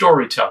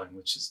storytelling,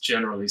 which is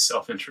generally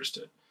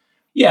self-interested.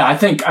 Yeah,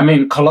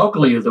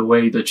 colloquially, the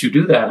way that you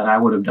do that, and I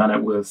would have done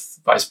it with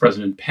Vice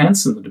President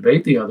Pence in the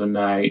debate the other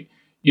night,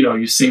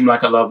 you seem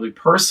like a lovely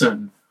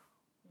person.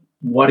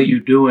 What are you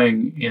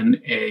doing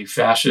in a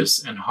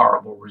fascist and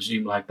horrible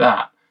regime like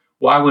that?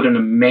 Why would an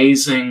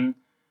amazing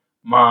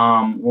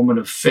mom, woman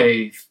of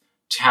faith,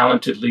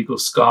 talented legal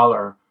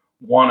scholar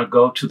want to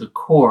go to the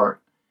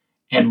court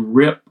and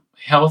rip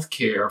health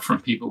care from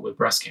people with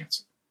breast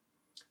cancer?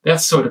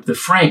 That's sort of the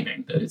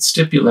framing, that it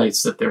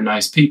stipulates that they're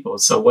nice people.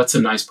 So what's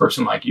a nice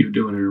person like you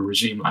doing in a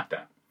regime like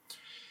that?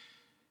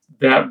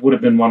 That would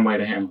have been one way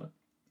to handle it.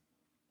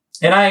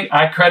 And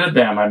I credit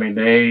them.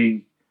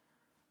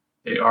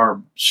 They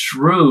are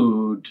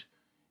shrewd.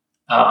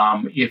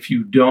 If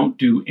you don't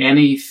do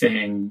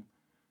anything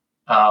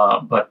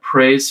but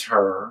praise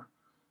her,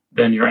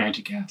 then you're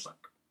anti-Catholic.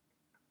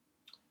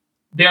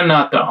 They're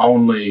not the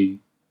only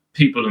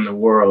people in the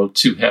world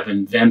to have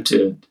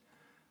invented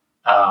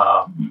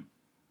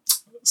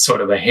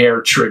sort of a hair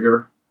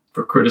trigger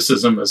for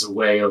criticism as a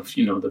way of,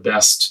 the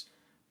best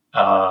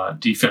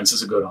defense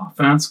is a good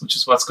offense, which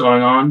is what's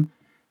going on.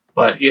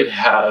 But it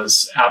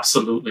has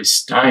absolutely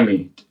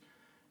stymied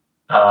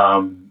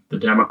the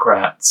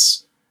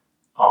Democrats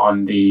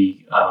on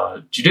the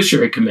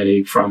Judiciary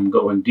Committee from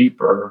going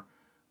deeper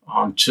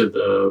onto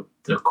the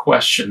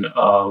question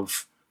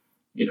of,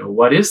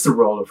 what is the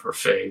role of her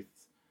faith?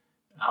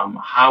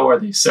 How are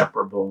they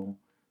separable?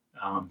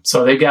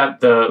 So they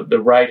got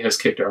the right has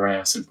kicked our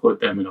ass and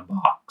put them in a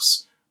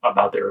box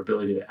about their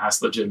ability to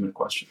ask legitimate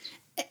questions.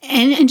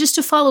 And just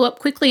to follow up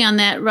quickly on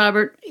that,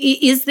 Robert,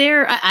 is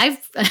there,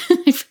 I've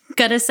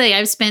got to say,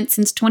 I've spent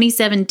since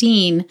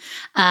 2017,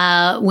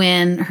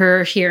 when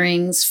her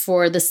hearings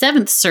for the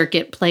 7th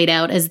Circuit played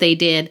out as they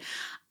did,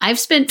 I've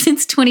spent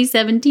since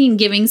 2017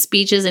 giving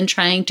speeches and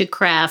trying to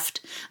craft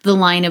the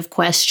line of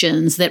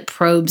questions that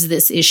probes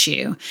this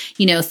issue.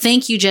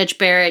 Thank you, Judge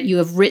Barrett. You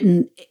have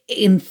written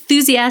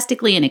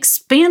enthusiastically and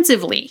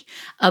expansively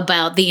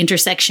about the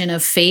intersection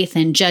of faith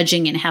and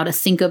judging and how to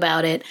think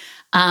about it.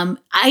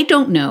 I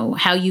don't know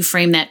how you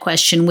frame that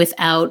question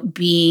without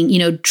being,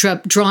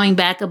 drawing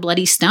back a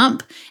bloody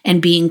stump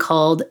and being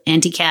called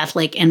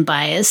anti-Catholic and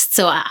biased.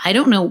 So I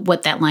don't know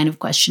what that line of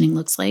questioning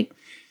looks like.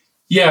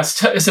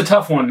 Yes, it's a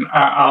tough one.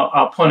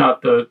 I'll point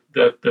out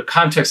the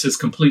context is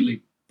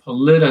completely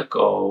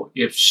political.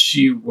 If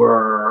she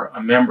were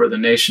a member of the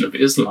Nation of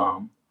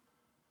Islam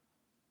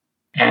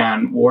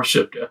and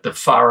worshipped at the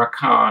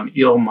Farrakhan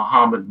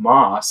Muhammad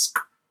Mosque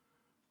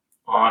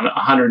on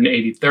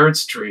 183rd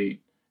Street,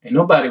 and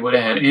nobody would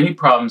have had any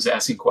problems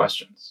asking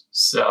questions.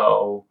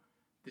 So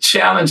the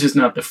challenge is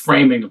not the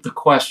framing of the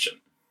question.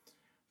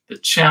 The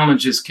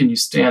challenge is, can you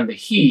stand the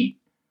heat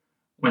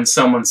when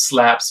someone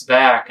slaps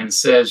back and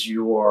says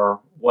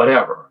you're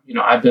whatever?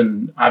 I've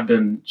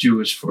been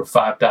Jewish for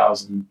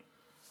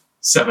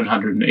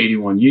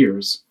 5,781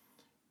 years.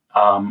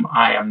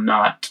 I am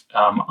not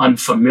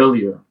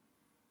unfamiliar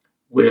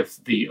with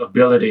the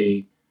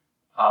ability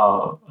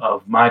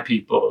of my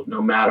people,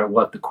 no matter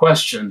what the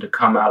question, to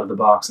come out of the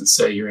box and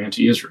say you're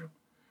anti-Israel.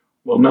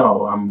 Well,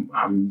 no,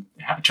 I'm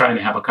trying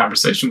to have a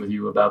conversation with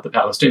you about the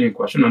Palestinian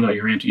question. No,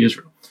 you're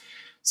anti-Israel.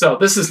 So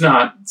this is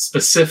not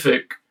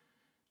specific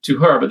to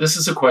her, but this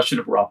is a question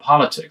of raw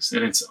politics,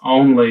 and it's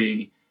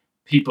only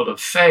people of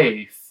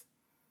faith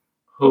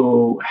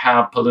who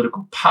have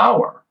political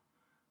power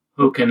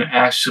who can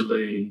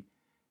actually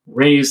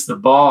raise the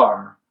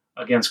bar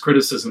against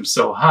criticism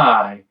so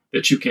high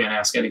that you can't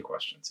ask any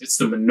questions. It's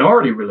the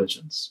minority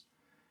religions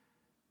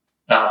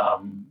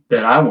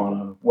that I want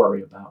to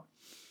worry about.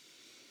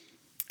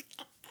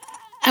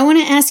 I want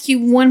to ask you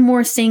one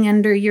more thing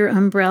under your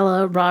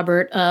umbrella,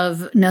 Robert,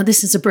 of, no,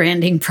 this is a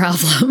branding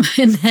problem,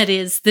 and that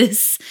is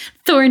this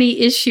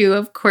thorny issue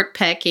of court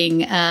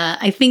packing.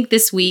 I think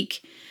this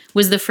week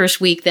was the first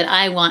week that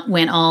I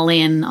went all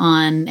in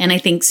on, and I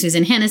think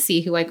Susan Hennessy,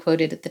 who I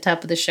quoted at the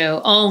top of the show,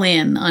 all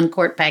in on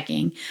court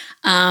packing.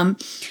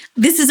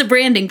 This is a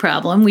branding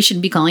problem. We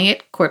shouldn't be calling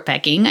it court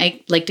packing.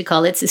 I like to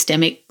call it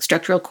systemic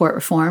structural court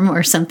reform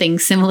or something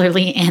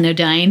similarly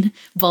anodyne,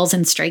 balls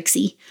and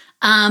strikesy.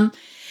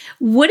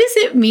 What does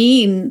it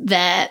mean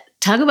that,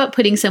 talk about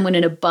putting someone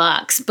in a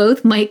box,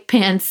 both Mike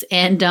Pence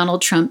and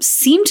Donald Trump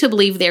seem to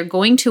believe they're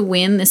going to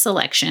win this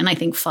election? I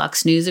think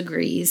Fox News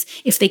agrees.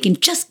 If they can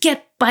just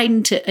get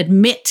Biden to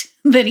admit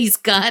that he's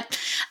got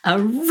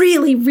a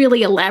really,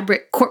 really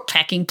elaborate court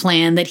packing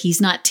plan that he's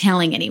not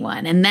telling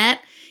anyone. And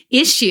that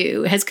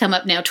issue has come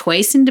up now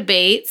twice in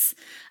debates.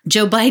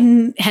 Joe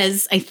Biden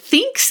has, I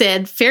think,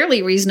 said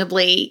fairly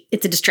reasonably,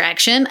 it's a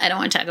distraction. I don't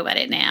want to talk about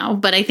it now,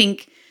 but I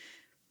think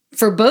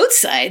for both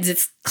sides,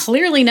 it's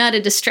clearly not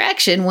a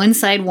distraction. One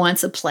side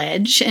wants a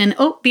pledge, and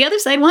the other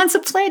side wants a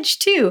pledge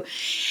too.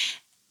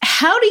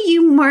 How do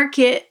you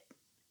market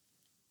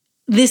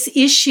this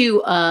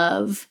issue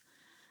of,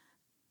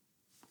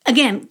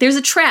 again, there's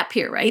a trap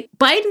here, right?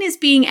 Biden is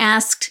being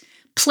asked,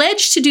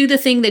 pledge to do the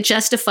thing that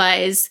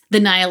justifies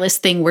the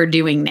nihilist thing we're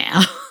doing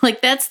now.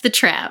 Like, that's the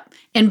trap.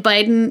 And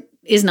Biden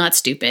is not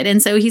stupid.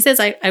 And so he says,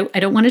 I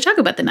don't want to talk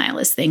about the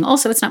nihilist thing.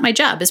 Also, it's not my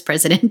job as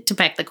president to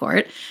pack the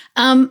court.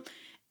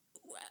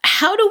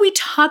 How do we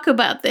talk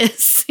about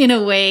this in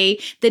a way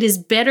that is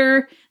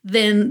better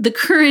than the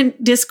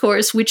current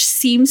discourse, which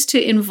seems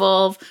to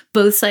involve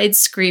both sides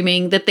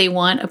screaming that they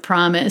want a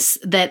promise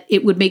that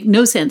it would make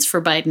no sense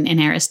for Biden and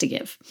Harris to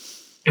give?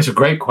 It's a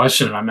great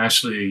question. I'm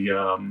actually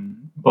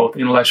both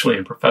intellectually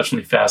and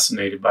professionally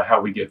fascinated by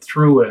how we get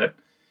through it,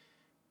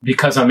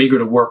 because I'm eager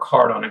to work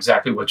hard on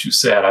exactly what you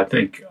said. I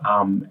think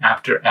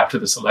after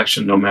this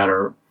election, no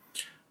matter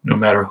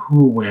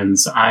who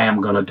wins, I am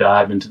going to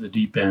dive into the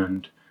deep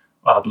end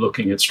of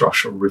looking at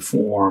structural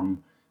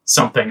reform,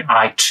 something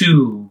I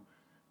too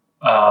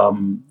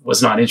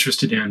was not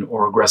interested in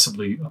or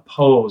aggressively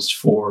opposed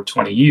for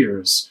 20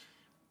 years,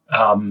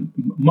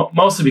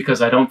 mostly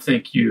because I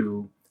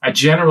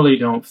generally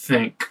don't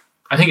think,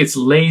 I think it's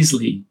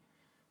lazily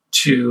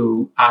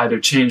to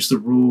either change the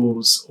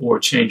rules or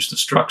change the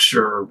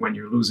structure when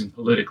you're losing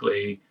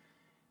politically.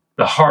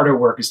 The harder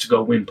work is to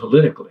go win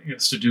politically.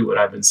 It's to do what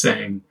I've been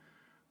saying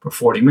for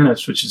 40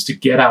 minutes, which is to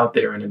get out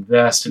there and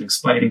invest in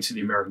explaining to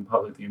the American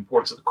public the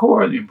importance of the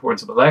court, the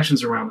importance of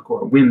elections around the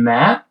court, win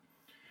that.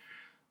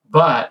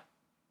 But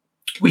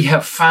we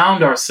have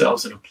found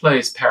ourselves in a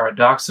place,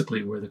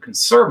 paradoxically, where the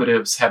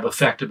conservatives have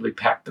effectively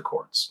packed the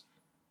courts.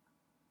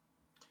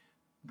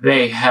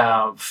 They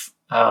have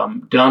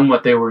done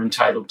what they were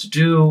entitled to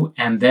do,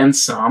 and then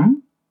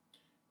some.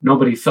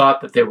 Nobody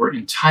thought that they were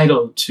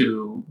entitled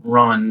to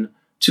run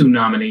two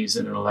nominees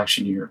in an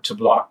election year, to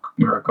block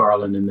Merrick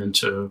Garland and then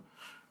to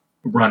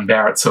run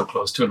Barrett so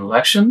close to an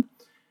election.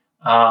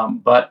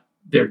 But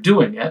they're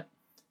doing it.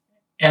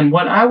 And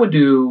what I would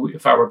do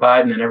if I were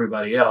Biden and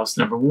everybody else,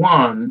 number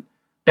one,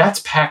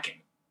 that's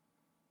packing.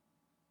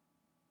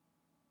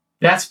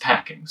 That's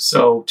packing.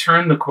 So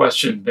turn the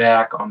question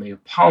back on the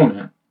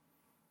opponent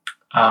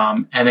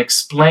and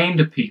explain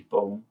to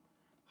people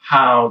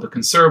how the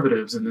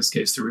conservatives, in this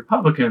case the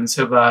Republicans,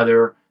 have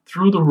either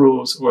through the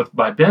rules or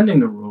by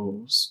bending the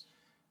rules,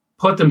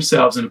 put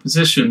themselves in a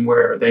position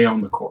where they own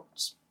the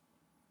courts.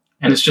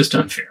 And it's just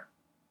unfair,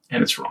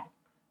 and it's wrong.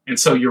 And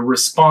so you're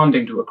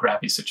responding to a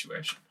crappy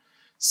situation.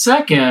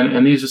 Second,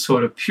 and these are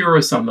sort of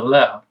purists on the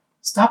left,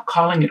 stop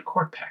calling it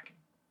court packing.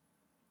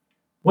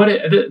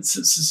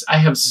 I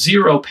have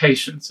zero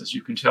patience, as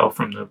you can tell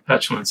from the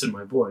petulance in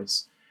my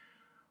voice,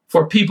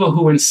 for people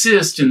who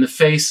insist in the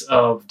face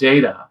of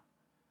data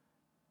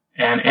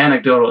and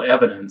anecdotal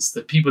evidence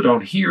that people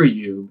don't hear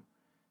you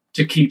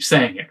to keep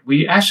saying it.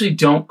 We actually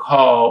don't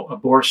call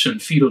abortion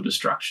fetal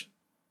destruction.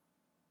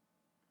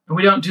 And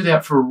we don't do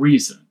that for a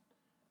reason.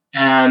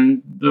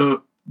 And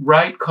the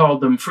right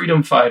called them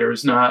freedom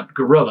fighters, not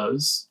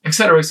guerrillas, et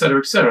cetera, et cetera,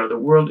 et cetera. The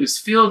world is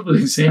filled with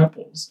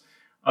examples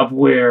of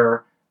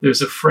where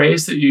there's a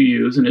phrase that you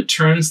use and it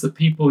turns the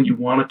people you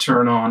want to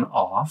turn on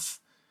off.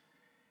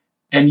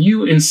 And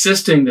you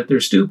insisting that they're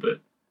stupid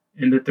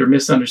and that they're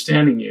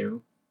misunderstanding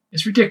you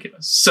is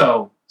ridiculous.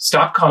 So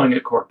stop calling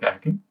it court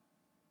packing.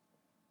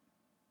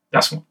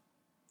 That's one.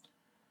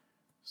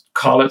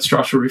 Call it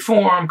structural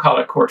reform, call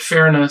it court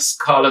fairness,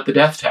 call it the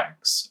death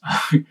tax.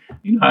 I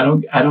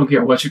don't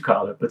care what you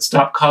call it, but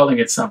stop calling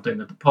it something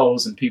that the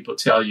polls and people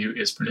tell you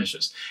is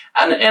pernicious.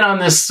 And on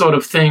this sort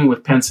of thing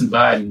with Pence and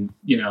Biden,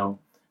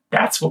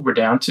 that's what we're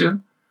down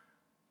to.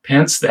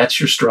 Pence, that's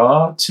your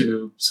straw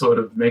to sort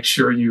of make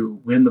sure you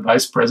win the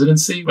vice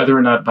presidency, whether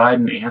or not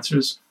Biden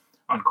answers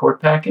on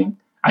court packing.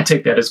 I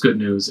take that as good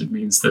news. It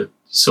means that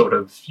sort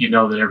of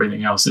that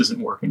everything else isn't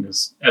working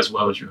as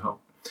well as you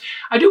hope.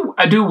 I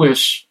do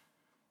wish,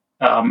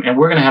 and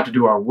we're going to have to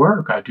do our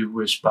work, I do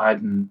wish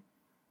Biden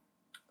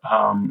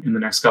in the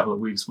next couple of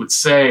weeks would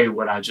say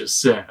what I just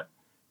said.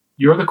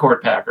 You're the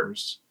court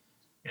packers,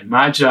 and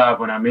my job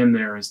when I'm in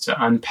there is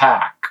to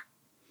unpack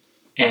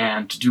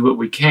and to do what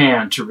we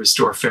can to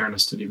restore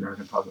fairness to the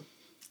American public.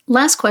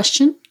 Last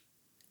question.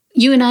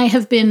 You and I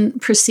have been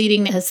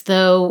proceeding as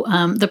though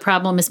the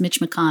problem is Mitch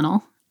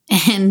McConnell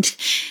and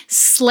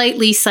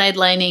slightly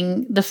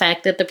sidelining the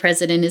fact that the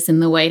president is in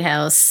the White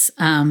House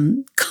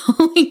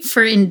calling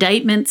for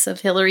indictments of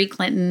Hillary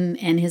Clinton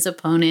and his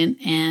opponent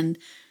and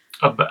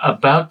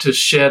about to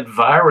shed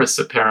virus,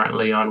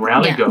 apparently, on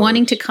rally goers.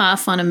 Wanting to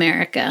cough on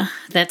America.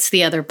 That's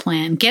the other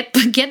plan. Get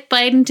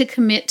Biden to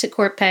commit to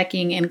court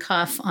packing and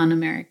cough on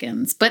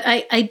Americans. But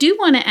I do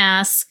want to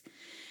ask,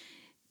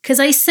 because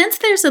I sense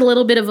there's a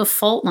little bit of a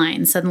fault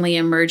line suddenly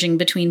emerging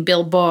between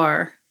Bill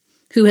Barr,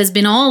 who has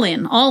been all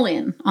in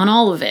on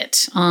all of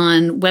it,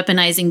 on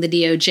weaponizing the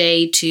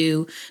DOJ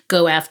to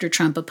go after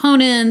Trump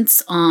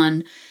opponents,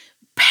 on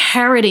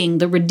parroting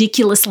the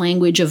ridiculous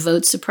language of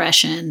vote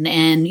suppression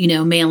and,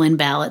 mail-in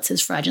ballots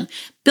as fraudulent.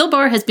 Bill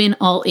Barr has been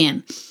all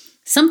in.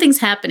 Something's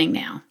happening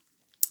now.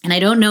 And I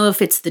don't know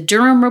if it's the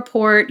Durham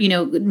report,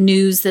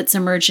 news that's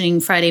emerging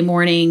Friday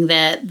morning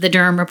that the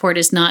Durham report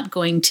is not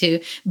going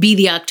to be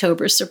the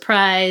October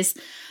surprise.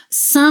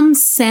 Some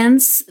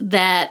sense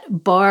that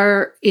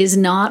Barr is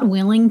not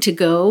willing to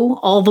go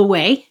all the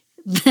way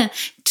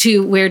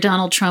to where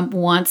Donald Trump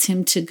wants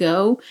him to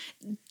go.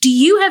 Do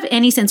you have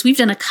any sense? We've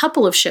done a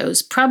couple of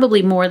shows,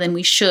 probably more than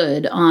we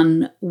should,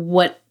 on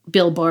what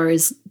Bill Barr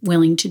is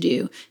willing to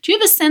do. Do you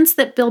have a sense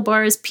that Bill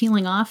Barr is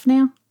peeling off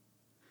now?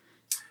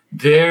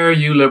 There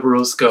you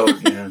liberals go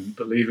again,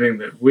 believing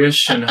that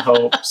wish and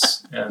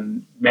hopes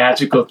and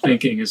magical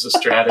thinking is a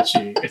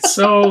strategy. It's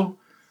so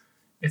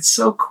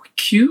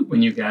cute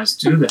when you guys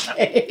do that.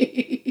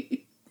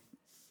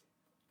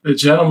 The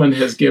gentleman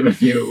has given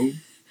you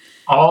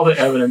all the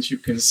evidence you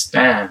can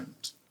stand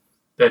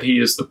that he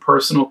is the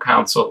personal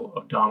counsel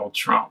of Donald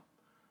Trump,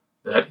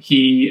 that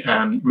he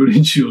and Rudy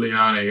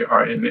Giuliani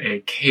are in a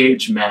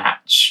cage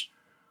match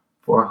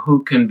for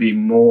who can be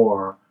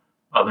more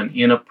of an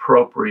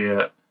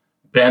inappropriate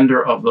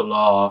bender of the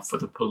law for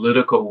the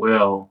political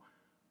will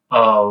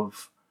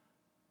of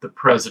the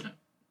president.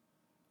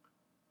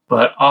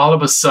 But all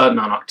of a sudden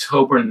on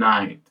October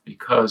 9th,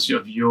 because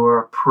of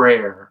your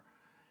prayer,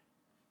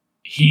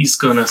 he's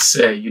going to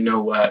say, you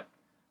know what?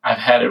 I've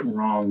had it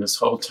wrong this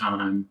whole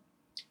time.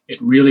 It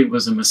really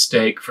was a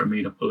mistake for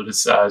me to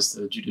politicize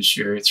the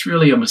judiciary. It's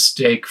really a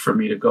mistake for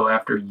me to go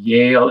after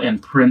Yale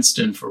and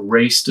Princeton for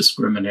race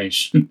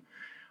discrimination.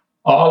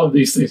 All of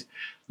these things.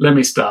 Let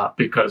me stop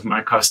because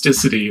my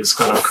causticity is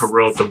going to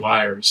corrode the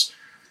wires.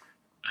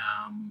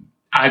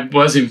 I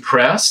was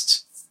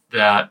impressed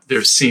that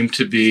there seemed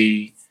to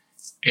be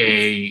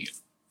a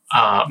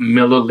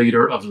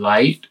milliliter of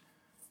light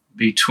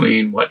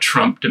between what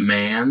Trump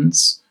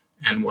demands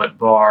and what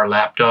Barr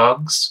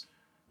lapdogs.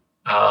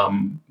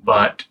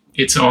 But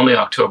it's only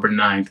October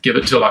 9th. Give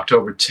it till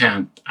October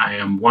 10th. I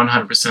am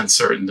 100%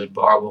 certain that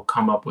Barr will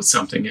come up with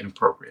something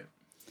inappropriate.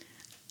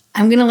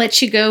 I'm going to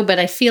let you go, but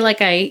I feel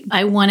like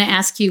I want to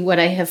ask you what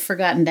I have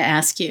forgotten to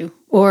ask you,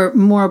 or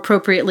more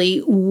appropriately,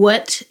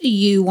 what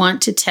you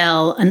want to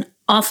tell an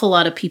awful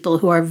lot of people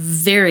who are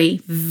very,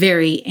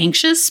 very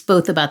anxious,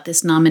 both about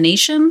this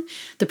nomination,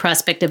 the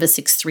prospect of a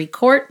 6-3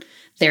 court,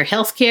 their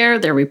health care,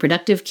 their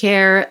reproductive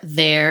care,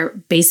 their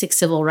basic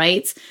civil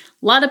rights.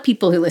 A lot of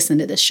people who listen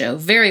to this show,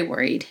 very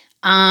worried.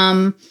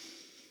 And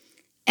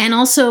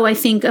also, I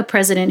think, a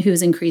president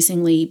who's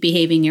increasingly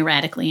behaving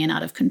erratically and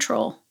out of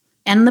control.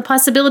 And the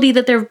possibility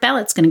that their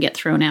ballot's going to get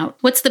thrown out.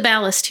 What's the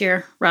ballast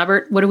here,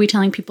 Robert? What are we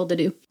telling people to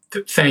do?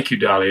 Thank you,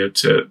 Dahlia.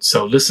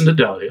 So listen to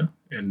Dahlia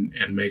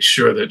and make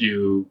sure that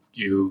you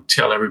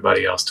tell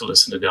everybody else to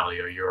listen to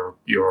Dahlia.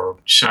 Your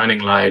shining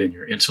light and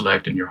your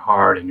intellect and your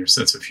heart and your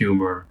sense of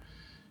humor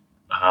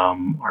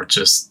are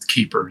just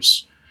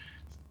keepers.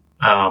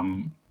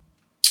 I'm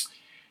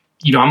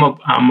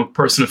a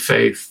person of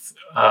faith.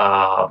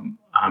 I'm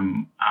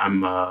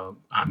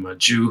a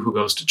Jew who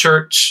goes to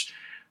church.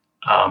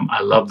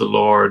 I love the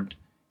Lord,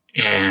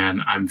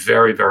 and I'm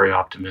very, very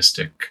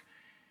optimistic.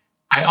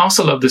 I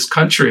also love this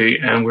country,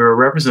 and we're a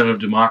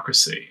representative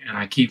democracy. And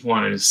I keep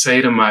wanting to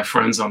say to my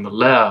friends on the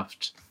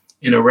left,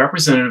 in a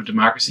representative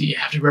democracy, you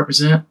have to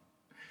represent,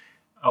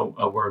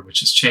 a word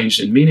which has changed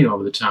in meaning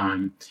over the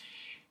time.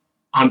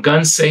 On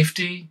gun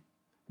safety,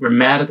 we're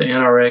mad at the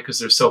NRA because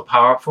they're so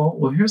powerful.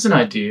 Well, here's an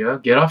idea.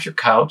 Get off your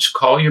couch,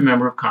 call your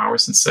member of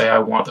Congress and say, I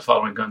want the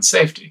following gun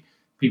safety.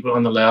 People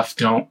on the left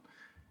don't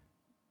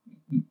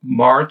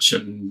march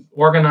and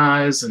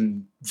organize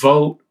and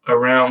vote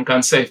around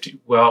gun safety.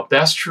 Well,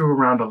 that's true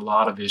around a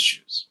lot of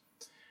issues.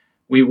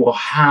 We will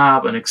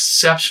have an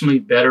exceptionally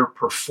better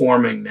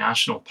performing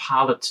national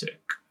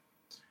politic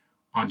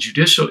on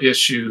judicial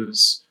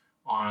issues,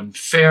 on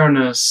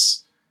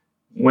fairness,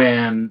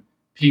 when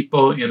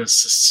people in a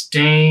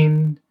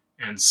sustained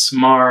and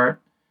smart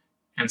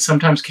and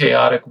sometimes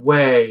chaotic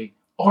way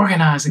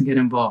organize and get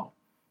involved.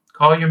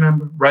 Call your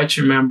member, write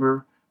your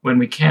member. When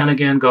we can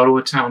again, go to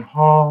a town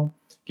hall,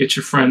 get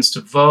your friends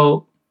to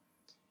vote.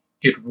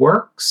 It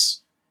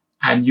works.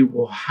 and you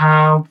will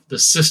have the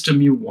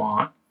system you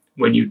want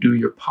when you do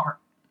your part.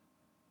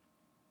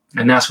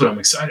 And that's what I'm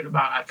excited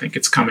about. I think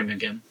it's coming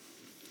again.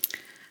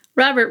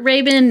 Robert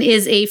Rabin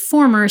is a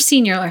former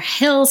senior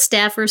Hill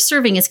staffer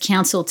serving as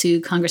counsel to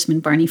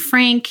Congressman Barney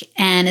Frank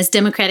and as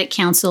Democratic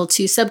counsel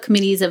to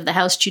subcommittees of the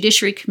House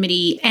Judiciary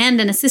Committee and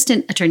an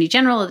assistant attorney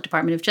general of the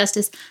Department of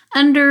Justice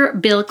under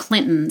Bill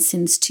Clinton.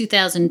 Since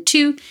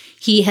 2002,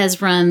 he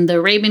has run the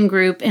Rabin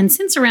Group, and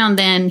since around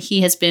then,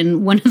 he has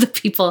been one of the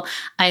people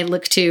I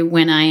look to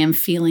when I am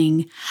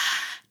feeling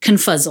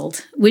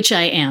confuzzled, which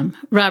I am.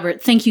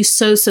 Robert, thank you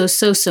so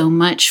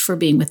much for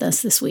being with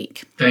us this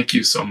week. Thank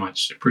you so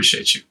much.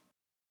 Appreciate you.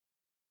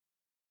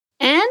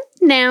 And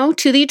now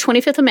to the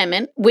 25th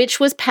Amendment, which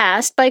was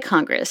passed by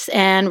Congress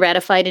and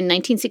ratified in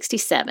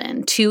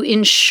 1967 to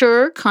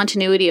ensure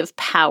continuity of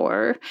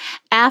power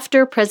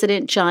after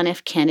President John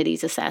F.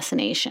 Kennedy's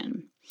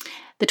assassination.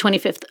 The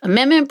 25th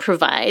Amendment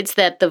provides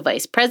that the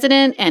Vice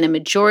President and a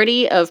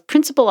majority of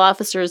principal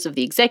officers of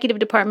the executive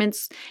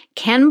departments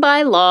can,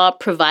 by law,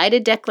 provide a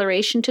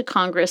declaration to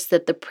Congress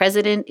that the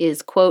President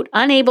is, quote,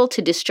 unable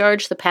to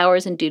discharge the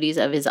powers and duties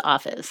of his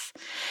office.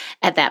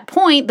 At that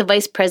point, the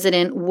Vice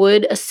President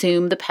would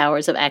assume the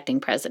powers of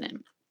acting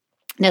President.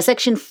 Now,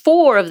 Section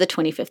 4 of the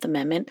 25th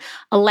Amendment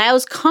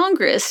allows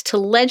Congress to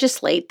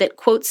legislate that,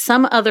 quote,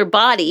 some other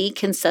body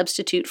can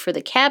substitute for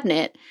the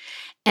cabinet,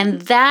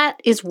 and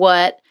that is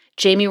what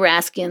Jamie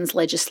Raskin's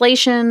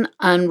legislation,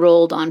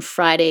 unrolled on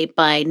Friday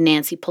by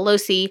Nancy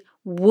Pelosi,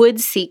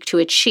 would seek to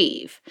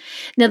achieve.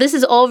 Now, this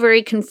is all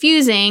very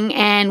confusing,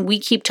 and we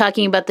keep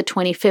talking about the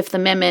 25th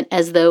Amendment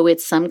as though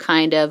it's some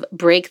kind of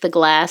break the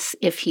glass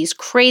if he's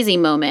crazy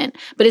moment,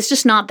 but it's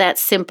just not that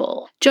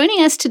simple.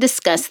 Joining us to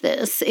discuss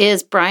this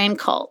is Brian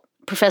Kalt,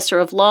 professor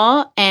of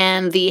law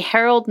and the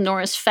Harold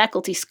Norris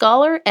Faculty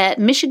Scholar at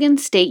Michigan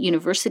State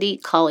University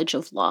College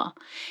of Law.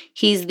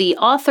 He's the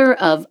author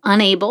of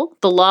Unable,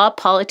 The Law,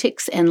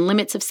 Politics, and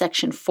Limits of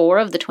Section 4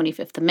 of the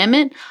 25th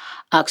Amendment,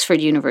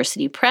 Oxford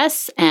University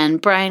Press. And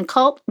Brian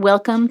Kalt,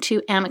 welcome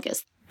to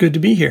Amicus. Good to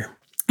be here.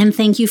 And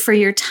thank you for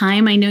your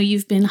time. I know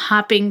you've been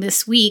hopping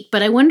this week,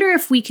 but I wonder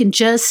if we can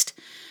just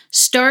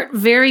start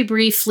very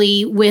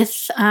briefly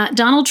with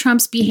Donald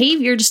Trump's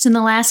behavior just in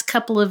the last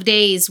couple of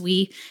days.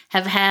 We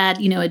have had,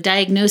 a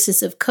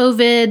diagnosis of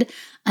COVID,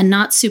 a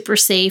not super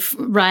safe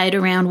ride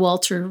around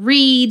Walter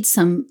Reed,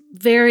 some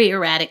very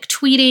erratic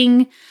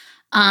tweeting,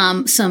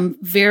 some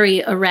very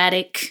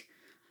erratic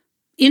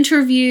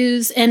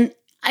interviews. And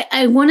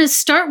I want to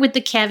start with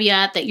the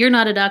caveat that you're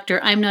not a doctor,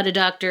 I'm not a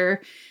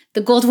doctor.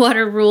 The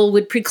Goldwater rule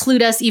would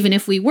preclude us, even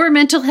if we were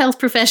mental health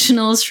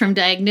professionals, from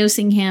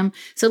diagnosing him.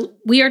 So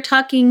we are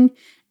talking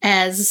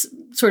as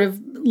sort of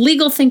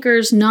legal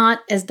thinkers, not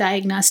as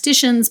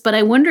diagnosticians. But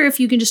I wonder if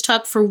you can just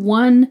talk for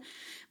 1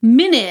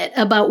 minute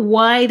about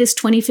why this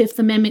 25th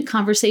Amendment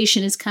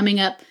conversation is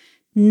coming up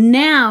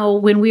now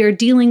when we are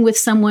dealing with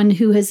someone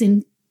who has,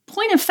 in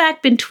point of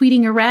fact, been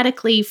tweeting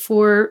erratically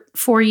for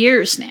 4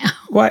 years now.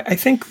 Well, I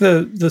think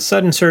the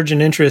sudden surge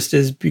in interest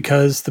is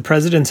because the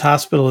president's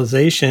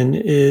hospitalization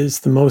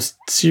is the most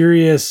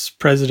serious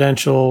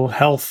presidential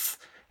health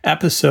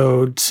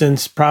episode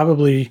since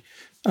probably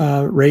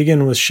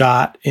Reagan was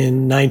shot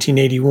in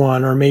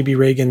 1981, or maybe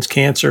Reagan's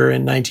cancer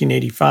in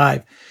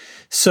 1985.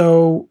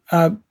 So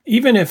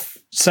even if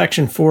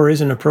Section 4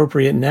 isn't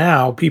appropriate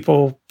now,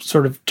 people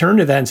sort of turn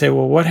to that and say,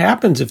 well, what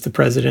happens if the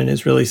president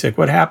is really sick?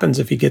 What happens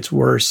if he gets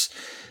worse?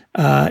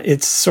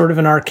 It's sort of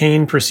an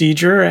arcane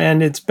procedure,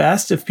 and it's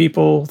best if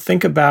people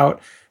think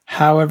about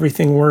how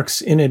everything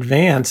works in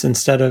advance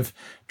instead of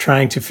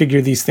trying to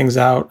figure these things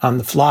out on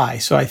the fly.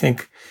 So I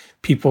think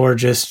people are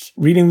just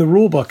reading the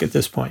rule book at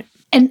this point.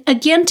 And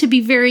again, to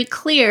be very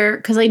clear,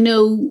 because I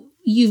know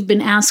you've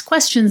been asked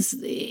questions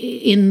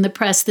in the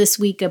press this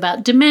week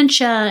about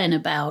dementia and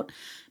about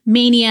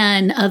mania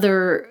and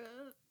other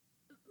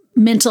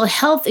mental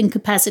health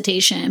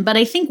incapacitation. But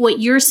I think what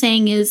you're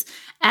saying is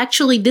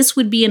actually this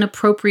would be an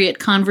appropriate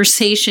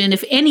conversation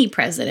if any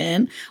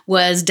president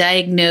was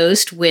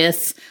diagnosed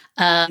with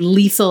a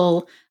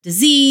lethal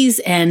disease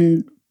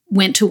and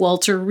went to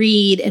Walter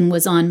Reed and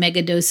was on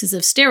mega doses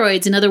of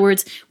steroids. In other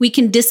words, we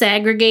can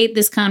disaggregate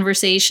this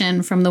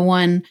conversation from the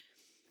one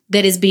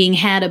that is being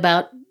had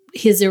about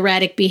his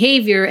erratic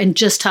behavior and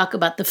just talk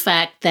about the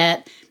fact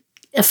that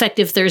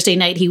effective Thursday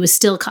night, he was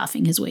still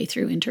coughing his way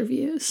through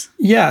interviews.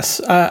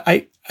 Yes.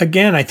 I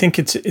think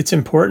it's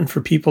important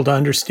for people to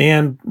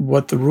understand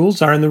what the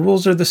rules are. And the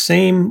rules are the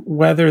same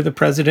whether the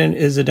president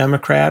is a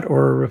Democrat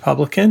or a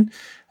Republican,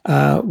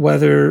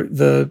 whether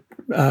the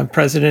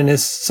president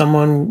is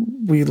someone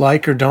we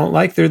like or don't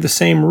like. They're the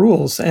same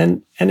rules.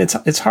 And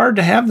it's hard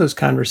to have those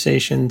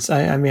conversations.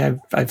 I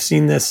mean, I've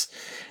seen this.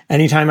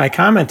 Anytime I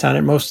comment on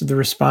it, most of the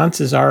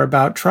responses are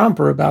about Trump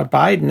or about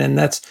Biden. And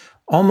that's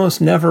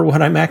almost never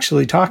what I'm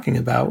actually talking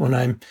about when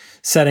I'm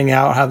setting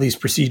out how these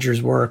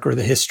procedures work or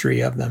the history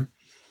of them.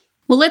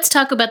 Well, let's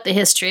talk about the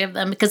history of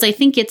them, because I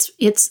think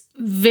it's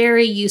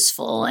very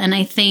useful. And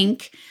I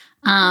think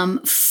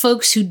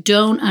folks who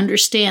don't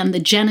understand the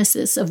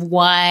genesis of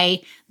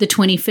why the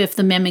 25th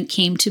Amendment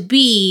came to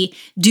be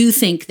do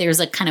think there's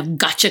a kind of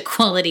gotcha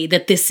quality,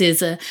 that this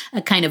is a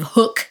kind of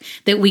hook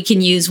that we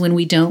can use when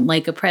we don't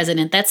like a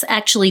president. That's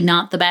actually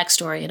not the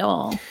backstory at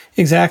all.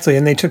 Exactly.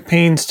 And they took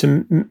pains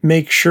to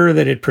make sure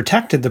that it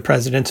protected the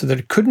president so that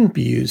it couldn't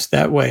be used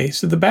that way.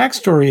 So the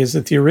backstory is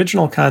that the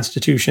original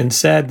Constitution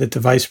said that the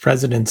vice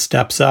president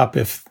steps up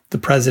if the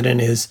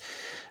president is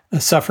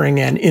suffering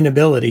an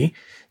inability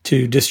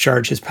to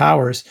discharge his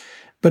powers,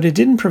 but it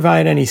didn't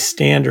provide any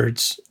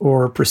standards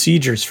or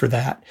procedures for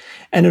that.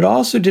 And it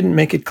also didn't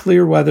make it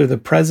clear whether the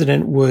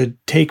president would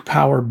take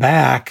power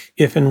back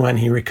if and when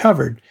he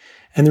recovered.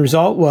 And the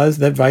result was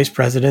that vice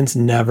presidents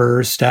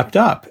never stepped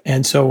up.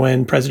 And so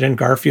when President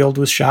Garfield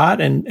was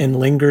shot and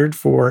lingered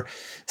for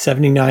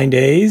 79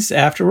 days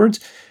afterwards,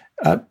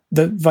 the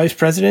vice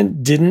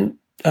president didn't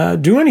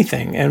do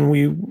anything. And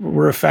we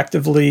were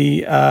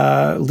effectively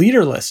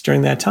leaderless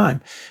during that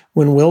time.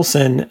 When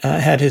Wilson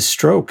had his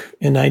stroke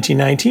in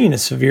 1919, a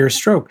severe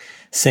stroke,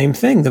 same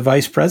thing. The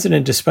vice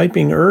president, despite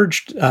being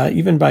urged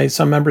even by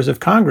some members of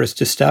Congress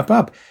to step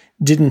up,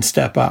 didn't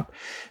step up.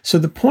 So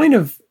the point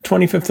of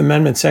 25th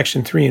Amendment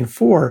Section 3 and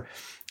 4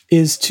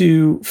 is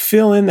to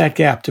fill in that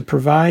gap, to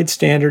provide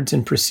standards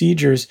and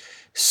procedures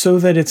so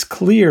that it's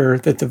clear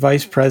that the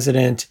vice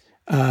president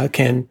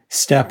can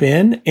step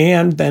in,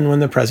 and then when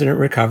the president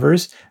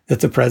recovers, that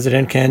the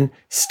president can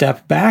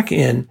step back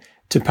in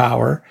to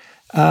power.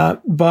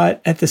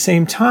 But at the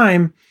same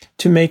time,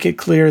 to make it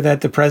clear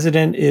that the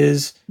president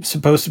is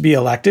supposed to be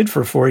elected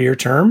for a 4-year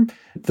term.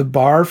 The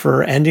bar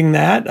for ending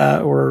that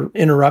or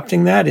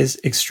interrupting that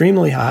is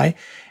extremely high.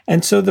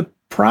 And so the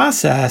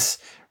process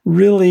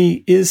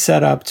really is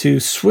set up to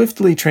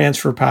swiftly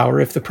transfer power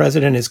if the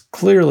president is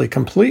clearly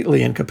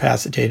completely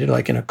incapacitated,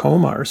 like in a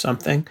coma or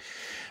something.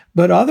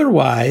 But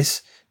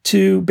otherwise,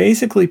 to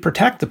basically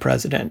protect the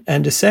president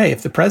and to say,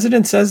 if the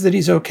president says that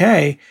he's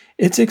okay,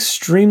 it's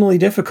extremely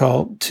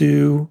difficult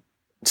to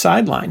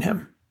sideline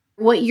him.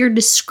 What you're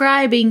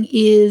describing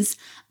is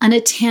an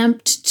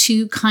attempt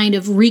to kind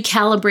of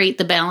recalibrate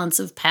the balance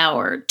of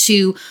power,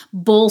 to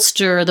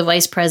bolster the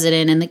vice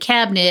president and the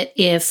cabinet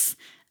if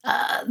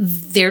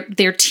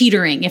they're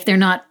teetering, if they're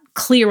not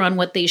clear on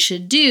what they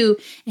should do.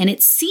 And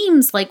it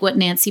seems like what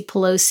Nancy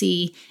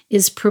Pelosi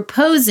is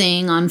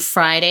proposing on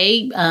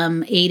Friday,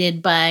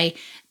 aided by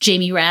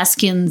Jamie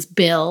Raskin's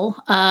bill,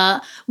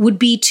 would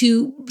be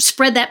to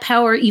spread that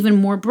power even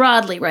more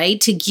broadly, right?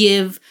 To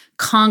give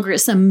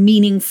Congress a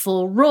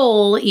meaningful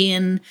role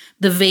in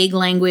the vague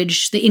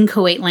language, the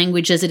inchoate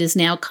language as it is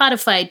now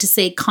codified, to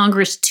say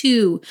Congress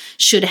too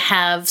should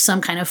have some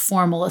kind of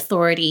formal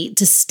authority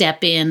to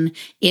step in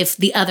if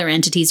the other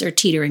entities are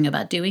teetering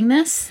about doing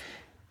this?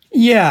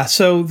 Yeah,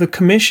 so the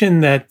commission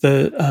that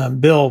the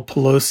bill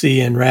Pelosi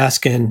and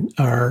Raskin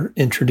are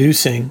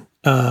introducing,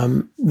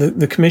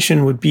 the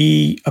commission would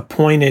be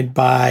appointed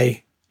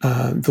by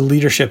the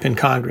leadership in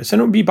Congress,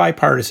 and it would be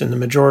bipartisan. The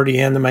majority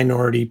and the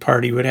minority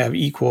party would have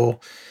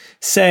equal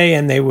say,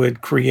 and they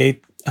would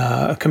create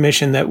a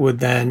commission that would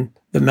then,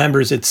 the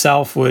members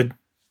itself would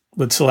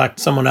select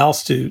someone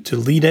else to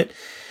lead it.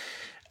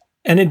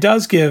 And it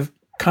does give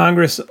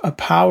Congress a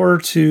power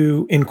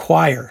to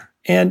inquire.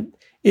 And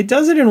it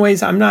does it in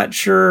ways I'm not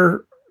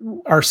sure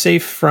are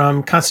safe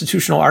from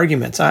constitutional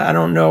arguments. I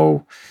don't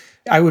know.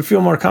 I would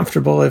feel more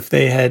comfortable if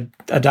they had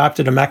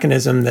adopted a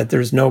mechanism that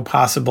there's no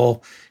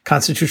possible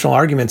constitutional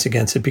arguments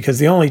against it, because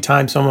the only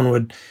time someone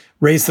would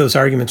raise those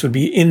arguments would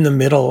be in the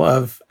middle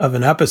of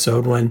an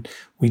episode when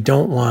we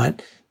don't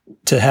want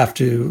to have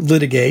to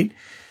litigate.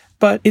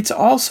 But it's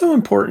also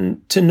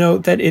important to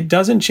note that it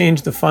doesn't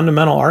change the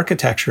fundamental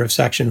architecture of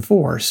Section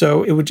 4.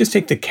 So it would just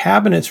take the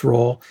cabinet's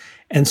role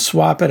and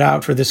swap it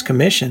out for this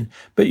commission,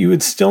 but you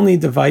would still need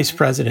the vice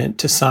president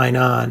to sign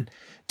on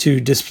to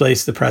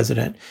displace the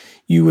president.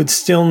 You would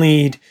still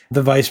need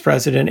the vice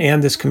president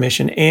and this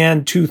commission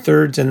and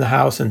 2/3 in the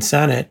House and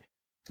Senate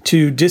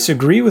to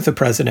disagree with the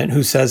president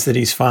who says that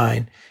he's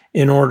fine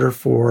in order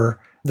for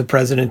the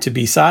president to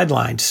be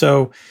sidelined.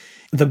 So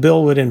the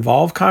bill would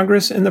involve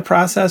Congress in the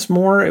process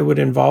more. It would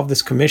involve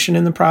this commission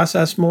in the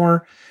process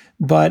more,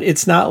 but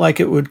it's not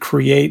like it would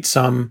create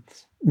some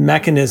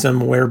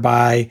mechanism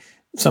whereby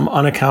some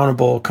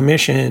unaccountable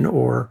commission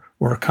or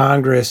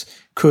Congress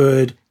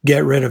could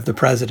get rid of the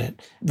president.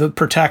 The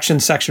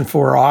protections Section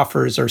 4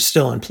 offers are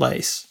still in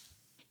place.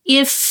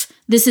 If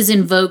this is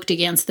invoked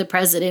against the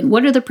president,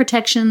 what are the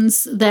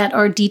protections that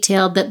are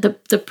detailed that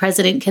the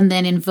president can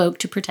then invoke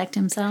to protect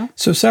himself?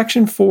 So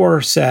Section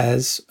 4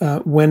 says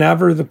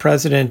whenever the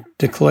president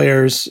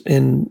declares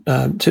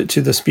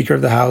to the Speaker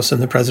of the House and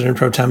the President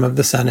pro tem of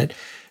the Senate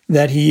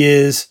that he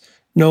is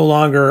no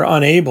longer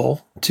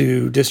unable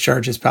to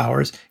discharge his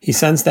powers, he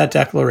sends that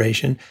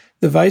declaration.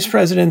 The vice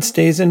president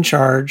stays in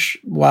charge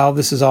while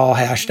this is all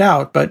hashed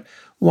out. But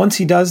once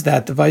he does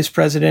that, the vice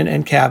president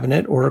and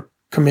cabinet or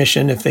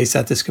commission, if they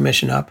set this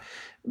commission up,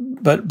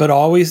 but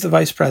always the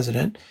vice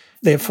president,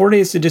 they have 4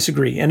 days to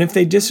disagree. And if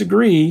they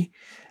disagree,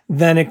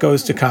 then it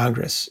goes to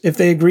Congress. If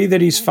they agree that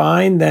he's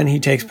fine, then he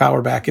takes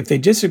power back. If they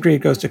disagree,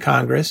 it goes to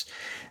Congress.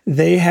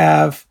 They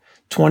have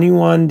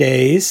 21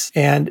 days,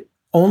 and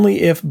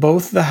only if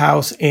both the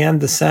House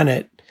and the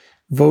Senate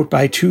vote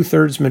by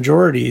 2/3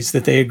 majorities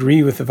that they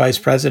agree with the vice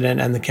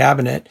president and the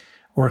cabinet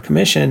or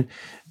commission,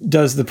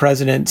 does the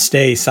president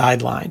stay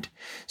sidelined.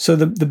 So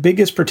the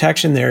biggest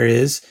protection there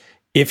is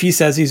if he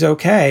says he's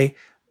okay,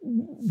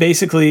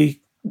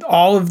 basically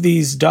all of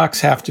these ducks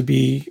have to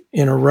be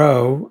in a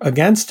row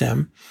against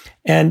him.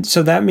 And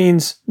so that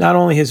means not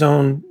only his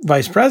own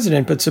vice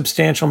president, but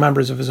substantial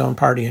members of his own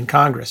party in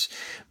Congress.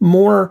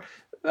 More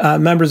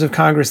members of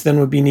Congress than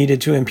would be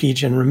needed to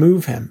impeach and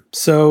remove him.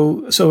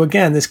 So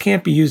again, this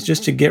can't be used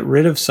just to get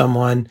rid of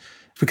someone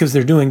because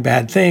they're doing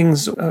bad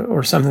things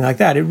or something like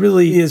that. It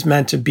really is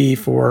meant to be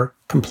for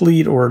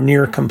complete or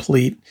near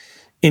complete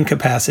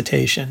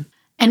incapacitation.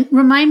 And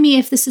remind me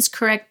if this is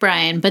correct,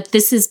 Brian, but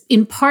this is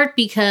in part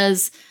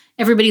because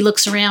everybody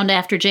looks around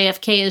after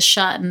JFK is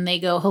shot and they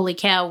go, holy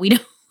cow, we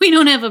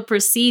don't have a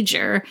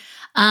procedure.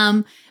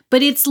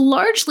 But it's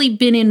largely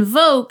been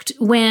invoked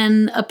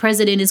when a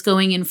president is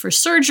going in for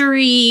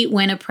surgery,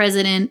 when a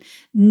president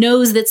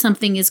knows that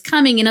something is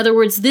coming. In other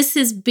words,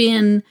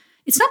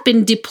 it's not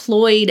been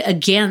deployed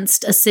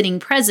against a sitting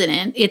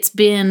president. It's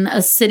been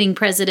a sitting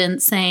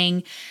president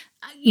saying,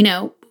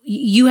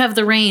 you have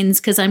the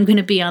reins because I'm going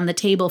to be on the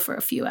table for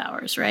a few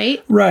hours,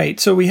 right? Right.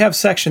 So we have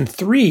Section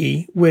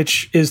 3,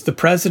 which is the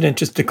president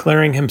just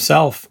declaring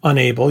himself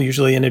unable,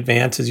 usually in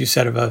advance, as you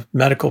said, of a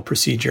medical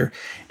procedure.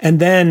 And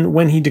then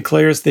when he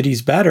declares that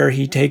he's better,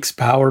 he takes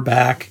power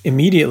back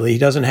immediately. He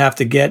doesn't have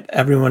to get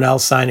everyone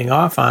else signing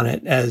off on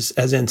it as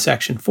in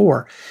Section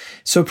 4.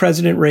 So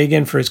President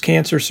Reagan for his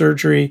cancer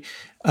surgery,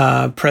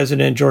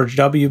 President George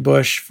W.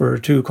 Bush for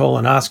 2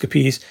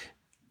 colonoscopies,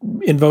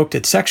 invoked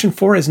it. Section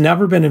 4 has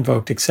never been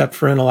invoked except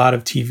for in a lot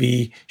of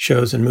TV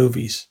shows and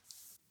movies.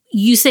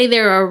 You say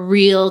there are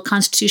real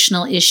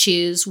constitutional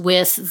issues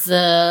with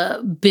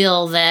the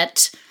bill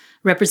that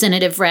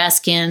Representative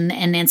Raskin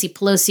and Nancy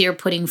Pelosi are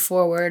putting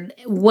forward.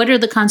 What are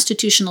the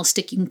constitutional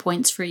sticking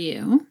points for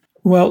you?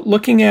 Well,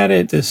 looking at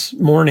it this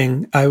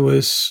morning, I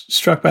was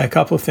struck by a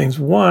couple of things.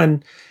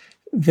 One,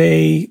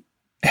 they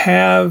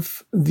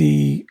have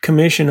the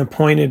commission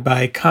appointed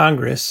by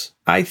Congress.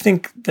 I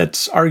think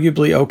that's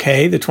arguably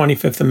okay. The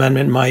 25th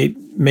Amendment might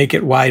make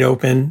it wide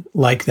open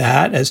like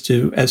that as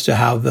to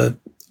how the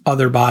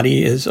other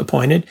body is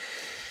appointed.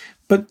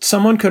 But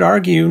someone could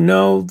argue,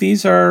 no,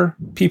 these are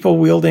people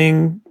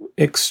wielding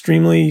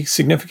extremely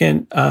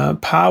significant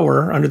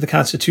power under the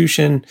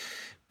Constitution.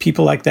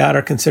 People like that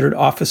are considered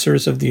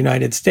officers of the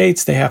United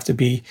States. They have to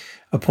be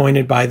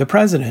appointed by the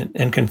president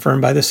and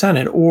confirmed by the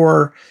Senate,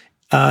 or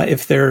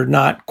if they're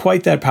not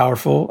quite that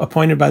powerful,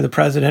 appointed by the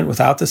president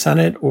without the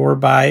Senate or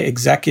by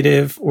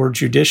executive or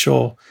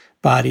judicial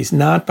bodies,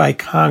 not by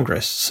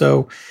Congress.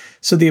 So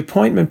the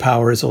appointment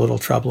power is a little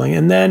troubling.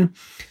 And then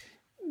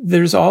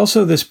there's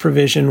also this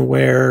provision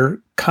where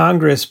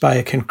Congress, by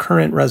a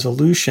concurrent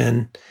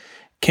resolution,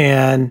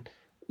 can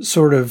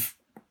sort of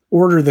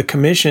order the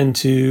commission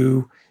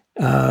to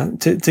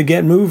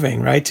get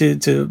moving, right?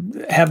 To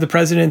have the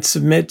president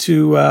submit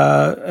to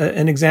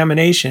an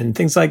examination,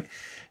 things like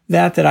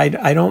that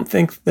I don't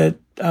think that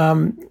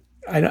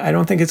I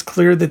don't think it's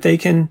clear that they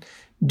can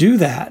do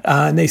that.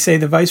 And they say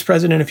the vice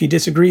president, if he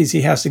disagrees,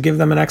 he has to give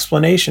them an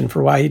explanation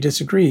for why he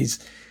disagrees.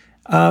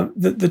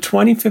 The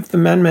 25th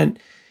Amendment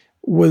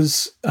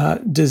was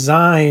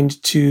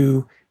designed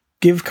to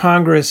give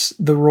Congress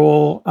the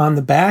role on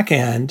the back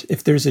end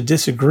if there's a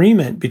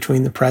disagreement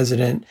between the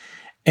president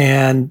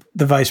and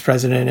the vice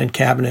president and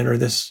cabinet or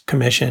this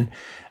commission,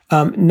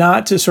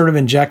 not to sort of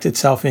inject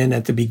itself in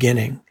at the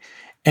beginning.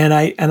 And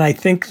I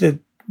think that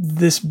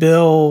this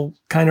bill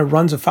kind of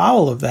runs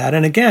afoul of that.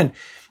 And again,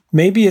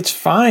 maybe it's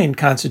fine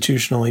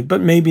constitutionally, but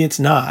maybe it's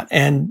not.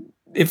 And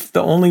if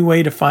the only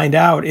way to find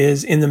out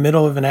is in the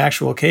middle of an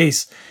actual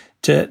case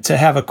to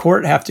have a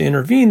court have to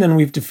intervene, then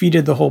we've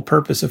defeated the whole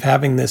purpose of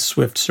having this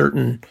swift,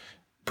 certain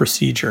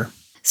procedure.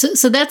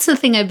 So that's the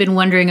thing I've been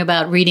wondering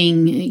about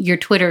reading your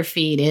Twitter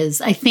feed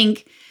is I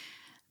think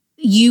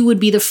you would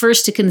be the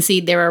first to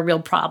concede there are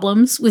real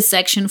problems with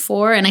Section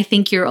 4. And I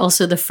think you're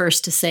also the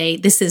first to say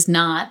this is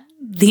not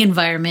the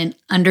environment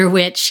under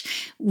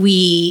which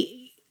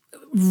we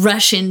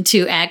rush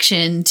into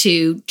action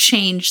to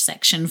change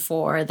Section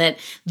 4, that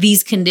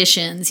these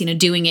conditions,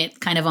 doing it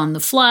kind of on the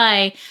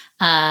fly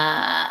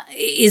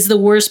is the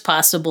worst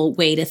possible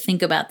way to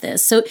think about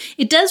this. So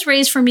it does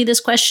raise for me this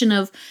question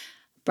of,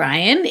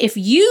 Brian, if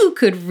you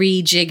could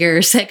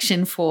rejigger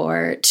Section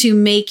 4 to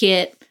make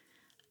it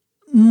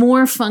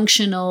more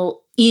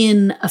functional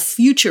in a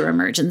future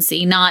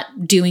emergency,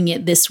 not doing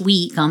it this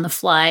week on the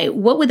fly,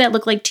 what would that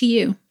look like to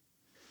you?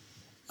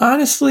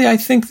 Honestly, I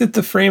think that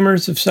the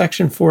framers of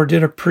Section 4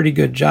 did a pretty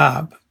good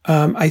job.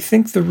 I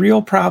think the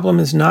real problem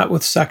is not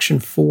with Section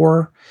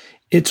 4,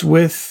 it's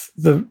with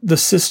the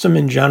system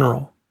in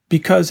general.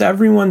 Because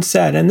everyone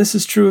said, and this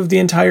is true of the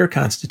entire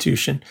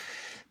Constitution,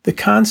 the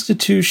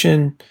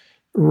Constitution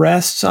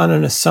rests on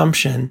an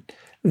assumption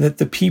that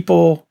the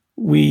people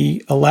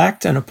we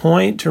elect and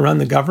appoint to run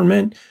the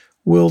government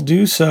will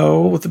do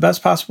so with the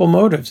best possible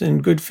motives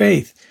in good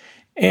faith.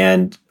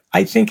 And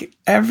I think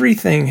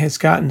everything has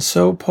gotten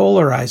so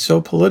polarized,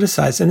 so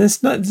politicized. And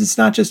it's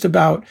not just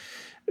about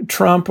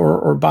Trump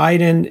or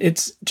Biden.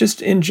 It's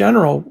just in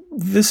general,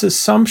 this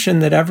assumption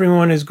that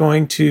everyone is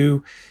going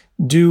to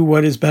do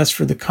what is best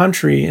for the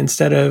country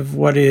instead of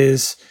what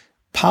is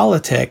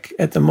politic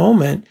at the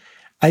moment,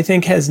 I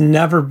think has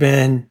never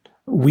been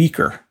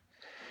weaker.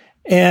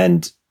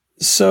 And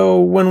so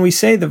when we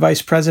say the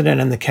vice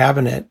president and the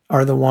cabinet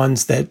are the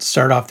ones that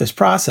start off this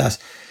process,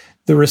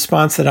 the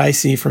response that I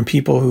see from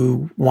people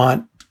who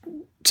want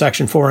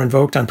Section 4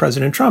 invoked on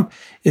President Trump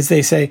is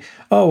they say,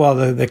 oh, well,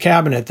 the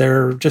cabinet,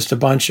 they're just a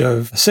bunch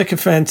of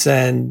sycophants,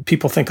 and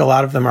people think a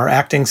lot of them are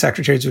acting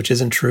secretaries, which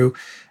isn't true.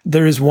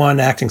 There is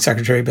one acting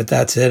secretary, but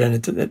that's it,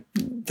 and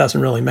it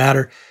doesn't really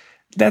matter.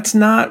 That's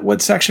not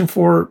what Section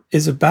 4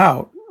 is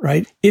about,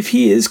 right? If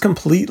he is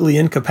completely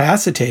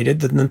incapacitated,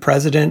 then the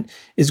president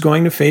is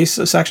going to face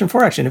a Section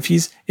 4 action. If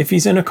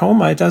he's in a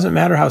coma, it doesn't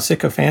matter how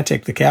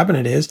sycophantic the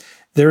cabinet is.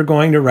 They're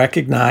going to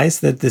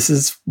recognize that this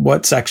is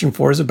what Section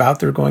 4 is about.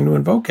 They're going to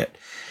invoke it.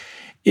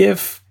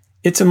 If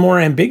it's a more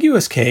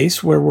ambiguous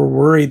case where we're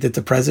worried that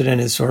the president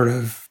is sort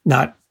of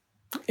not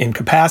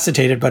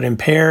incapacitated but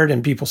impaired,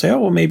 and people say, oh,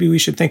 well, maybe we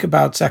should think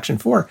about Section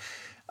 4.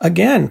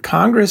 Again,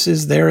 Congress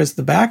is there as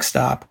the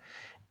backstop.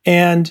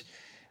 And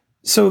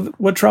so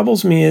what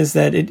troubles me is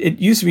that it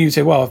used to be you'd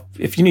say, well,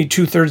 if you need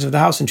 2/3 of the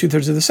House and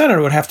 2/3 of the Senate,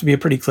 it would have to be a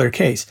pretty clear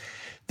case.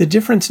 The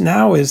difference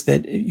now is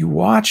that you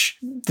watch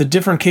the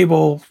different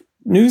cable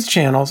news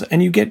channels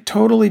and you get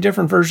totally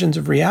different versions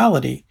of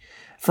reality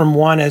from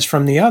one as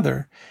from the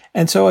other.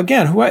 And so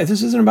again,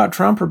 this isn't about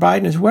Trump or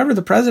Biden, it's whoever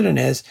the president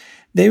is,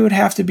 they would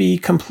have to be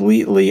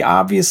completely,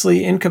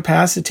 obviously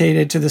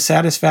incapacitated to the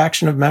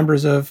satisfaction of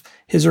members of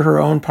his or her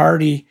own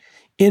party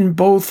in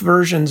both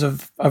versions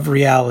of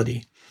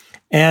reality.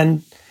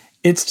 And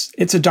it's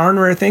a darn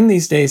rare thing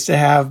these days to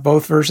have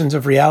both versions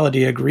of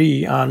reality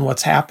agree on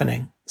what's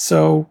happening.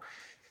 So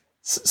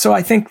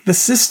I think the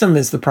system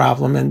is the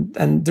problem,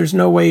 and there's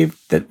no way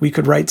that we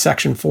could write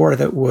Section 4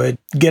 that would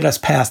get us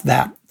past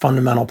that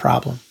fundamental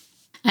problem.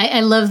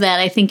 I love that.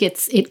 I think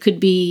it could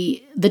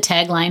be the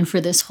tagline for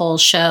this whole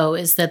show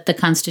is that the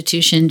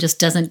Constitution just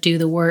doesn't do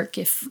the work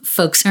if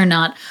folks are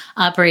not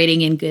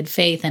operating in good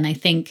faith. And I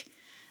think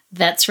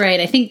that's right.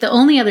 I think the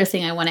only other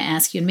thing I want to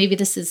ask you, and maybe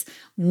this is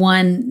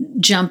one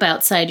jump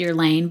outside your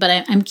lane,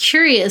 but I'm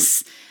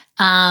curious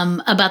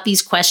about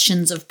these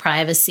questions of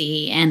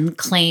privacy and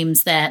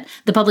claims that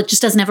the public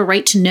just doesn't have a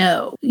right to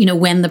know,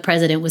 when the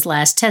president was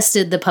last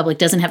tested. The public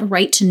doesn't have a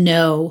right to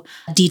know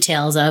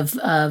details of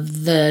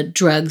the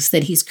drugs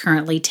that he's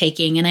currently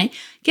taking. And I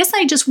guess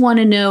I just want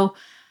to know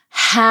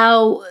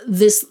how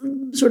this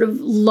sort of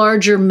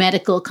larger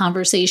medical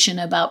conversation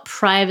about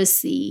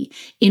privacy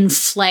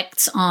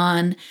inflects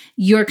on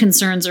your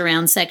concerns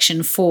around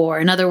Section 4.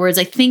 In other words,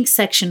 I think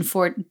Section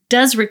 4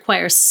 does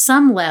require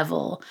some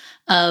level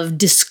of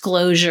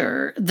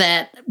disclosure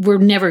that we're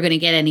never going to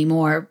get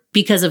anymore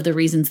because of the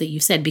reasons that you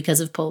said,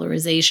 because of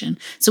polarization.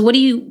 So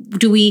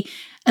do we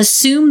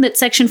assume that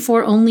Section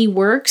 4 only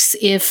works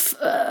if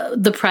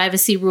the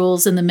privacy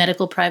rules and the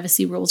medical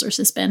privacy rules are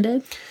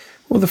suspended?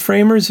 Well, the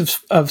framers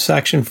of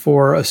Section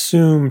 4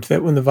 assumed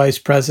that when the vice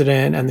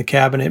president and the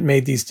cabinet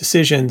made these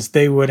decisions,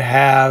 they would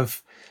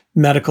have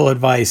medical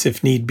advice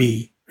if need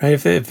be.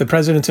 Right? If the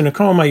president's in a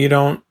coma, you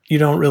don't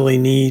really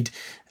need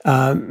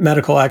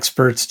medical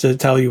experts to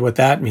tell you what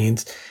that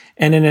means.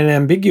 And in an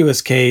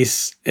ambiguous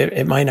case,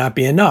 it might not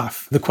be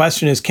enough. The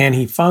question is, can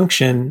he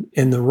function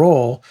in the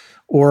role,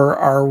 or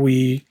are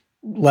we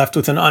left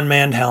with an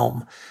unmanned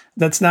helm?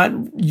 That's not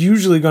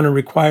usually going to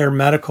require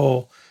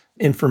medical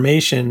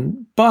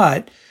information,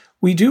 but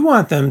we do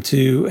want them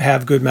to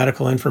have good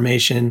medical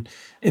information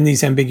in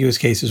these ambiguous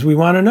cases. We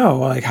want to know,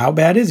 like, how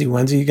bad is he?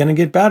 When's he going to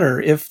get better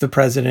if the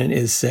president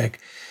is sick?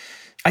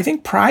 I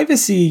think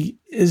privacy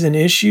is an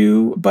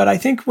issue, but I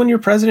think when you're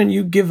president,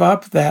 you give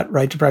up that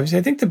right to privacy.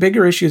 I think the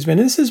bigger issue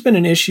this has been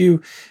an issue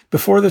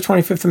before the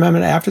 25th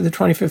Amendment, after the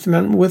 25th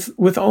Amendment,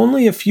 with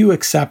only a few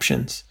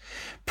exceptions.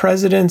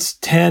 Presidents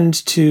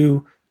tend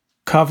to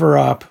cover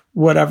up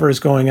whatever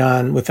is going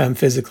on with them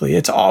physically.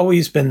 It's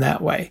always been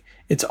that way.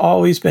 It's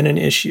always been an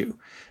issue.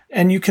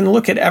 And you can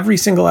look at every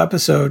single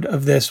episode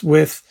of this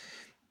with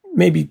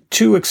maybe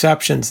two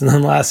exceptions in the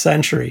last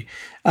century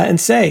and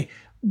say,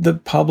 the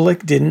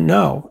public didn't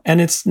know. And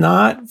it's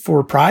not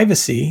for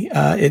privacy.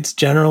 It's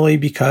generally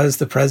because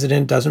the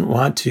president doesn't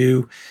want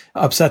to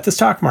upset the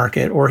stock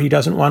market, or he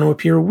doesn't want to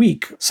appear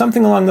weak.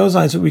 Something along those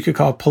lines that we could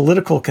call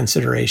political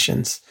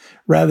considerations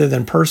rather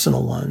than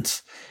personal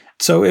ones.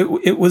 So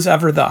it was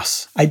ever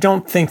thus. I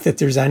don't think that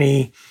there's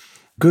any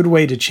good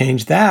way to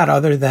change that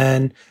other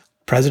than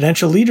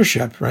presidential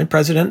leadership, right?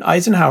 President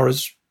Eisenhower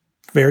is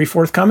very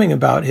forthcoming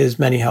about his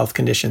many health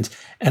conditions.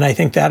 And I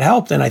think that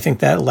helped. And I think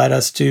that led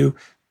us to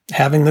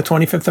having the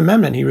 25th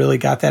Amendment. He really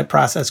got that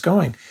process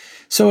going.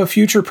 So a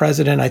future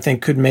president, I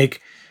think, could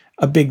make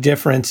a big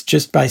difference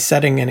just by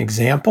setting an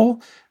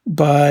example.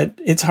 But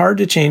it's hard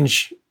to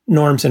change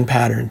norms and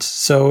patterns.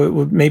 So it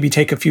would maybe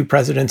take a few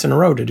presidents in a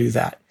row to do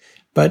that.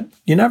 But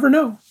you never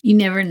know. You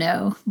never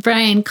know.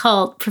 Brian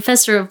Kalt,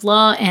 professor of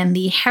law and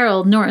the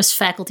Harold Norris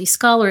Faculty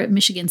Scholar at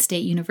Michigan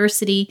State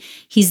University.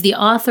 He's the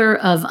author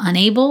of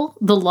Unable,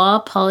 The Law,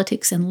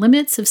 Politics, and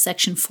Limits of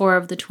Section 4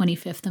 of the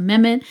 25th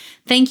Amendment.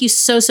 Thank you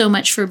so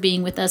much for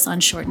being with us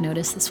on short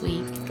notice this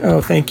week.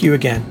 Oh, thank you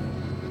again.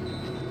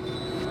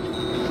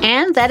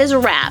 And that is a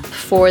wrap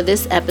for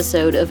this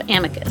episode of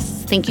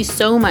Amicus. Thank you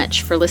so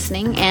much for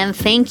listening, and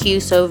thank you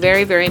so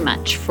very, very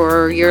much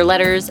for your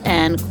letters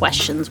and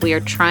questions. We are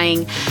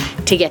trying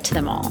to get to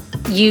them all.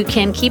 You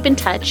can keep in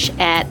touch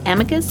at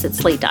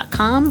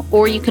amicus@slate.com,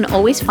 or you can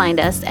always find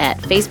us at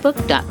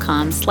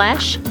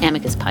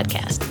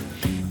facebook.com/amicuspodcast.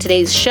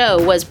 Today's show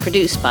was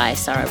produced by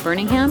Sarah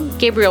Birmingham.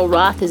 Gabriel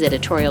Roth is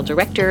editorial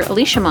director.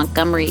 Alicia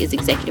Montgomery is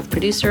executive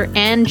producer.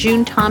 And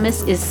June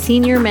Thomas is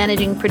senior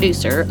managing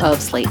producer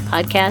of Slate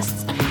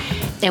Podcasts.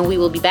 And we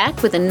will be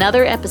back with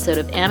another episode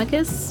of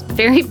Amicus,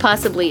 very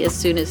possibly as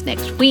soon as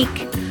next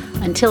week.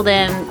 Until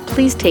then,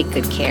 please take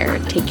good care.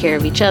 Take care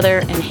of each other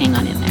and hang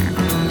on in there.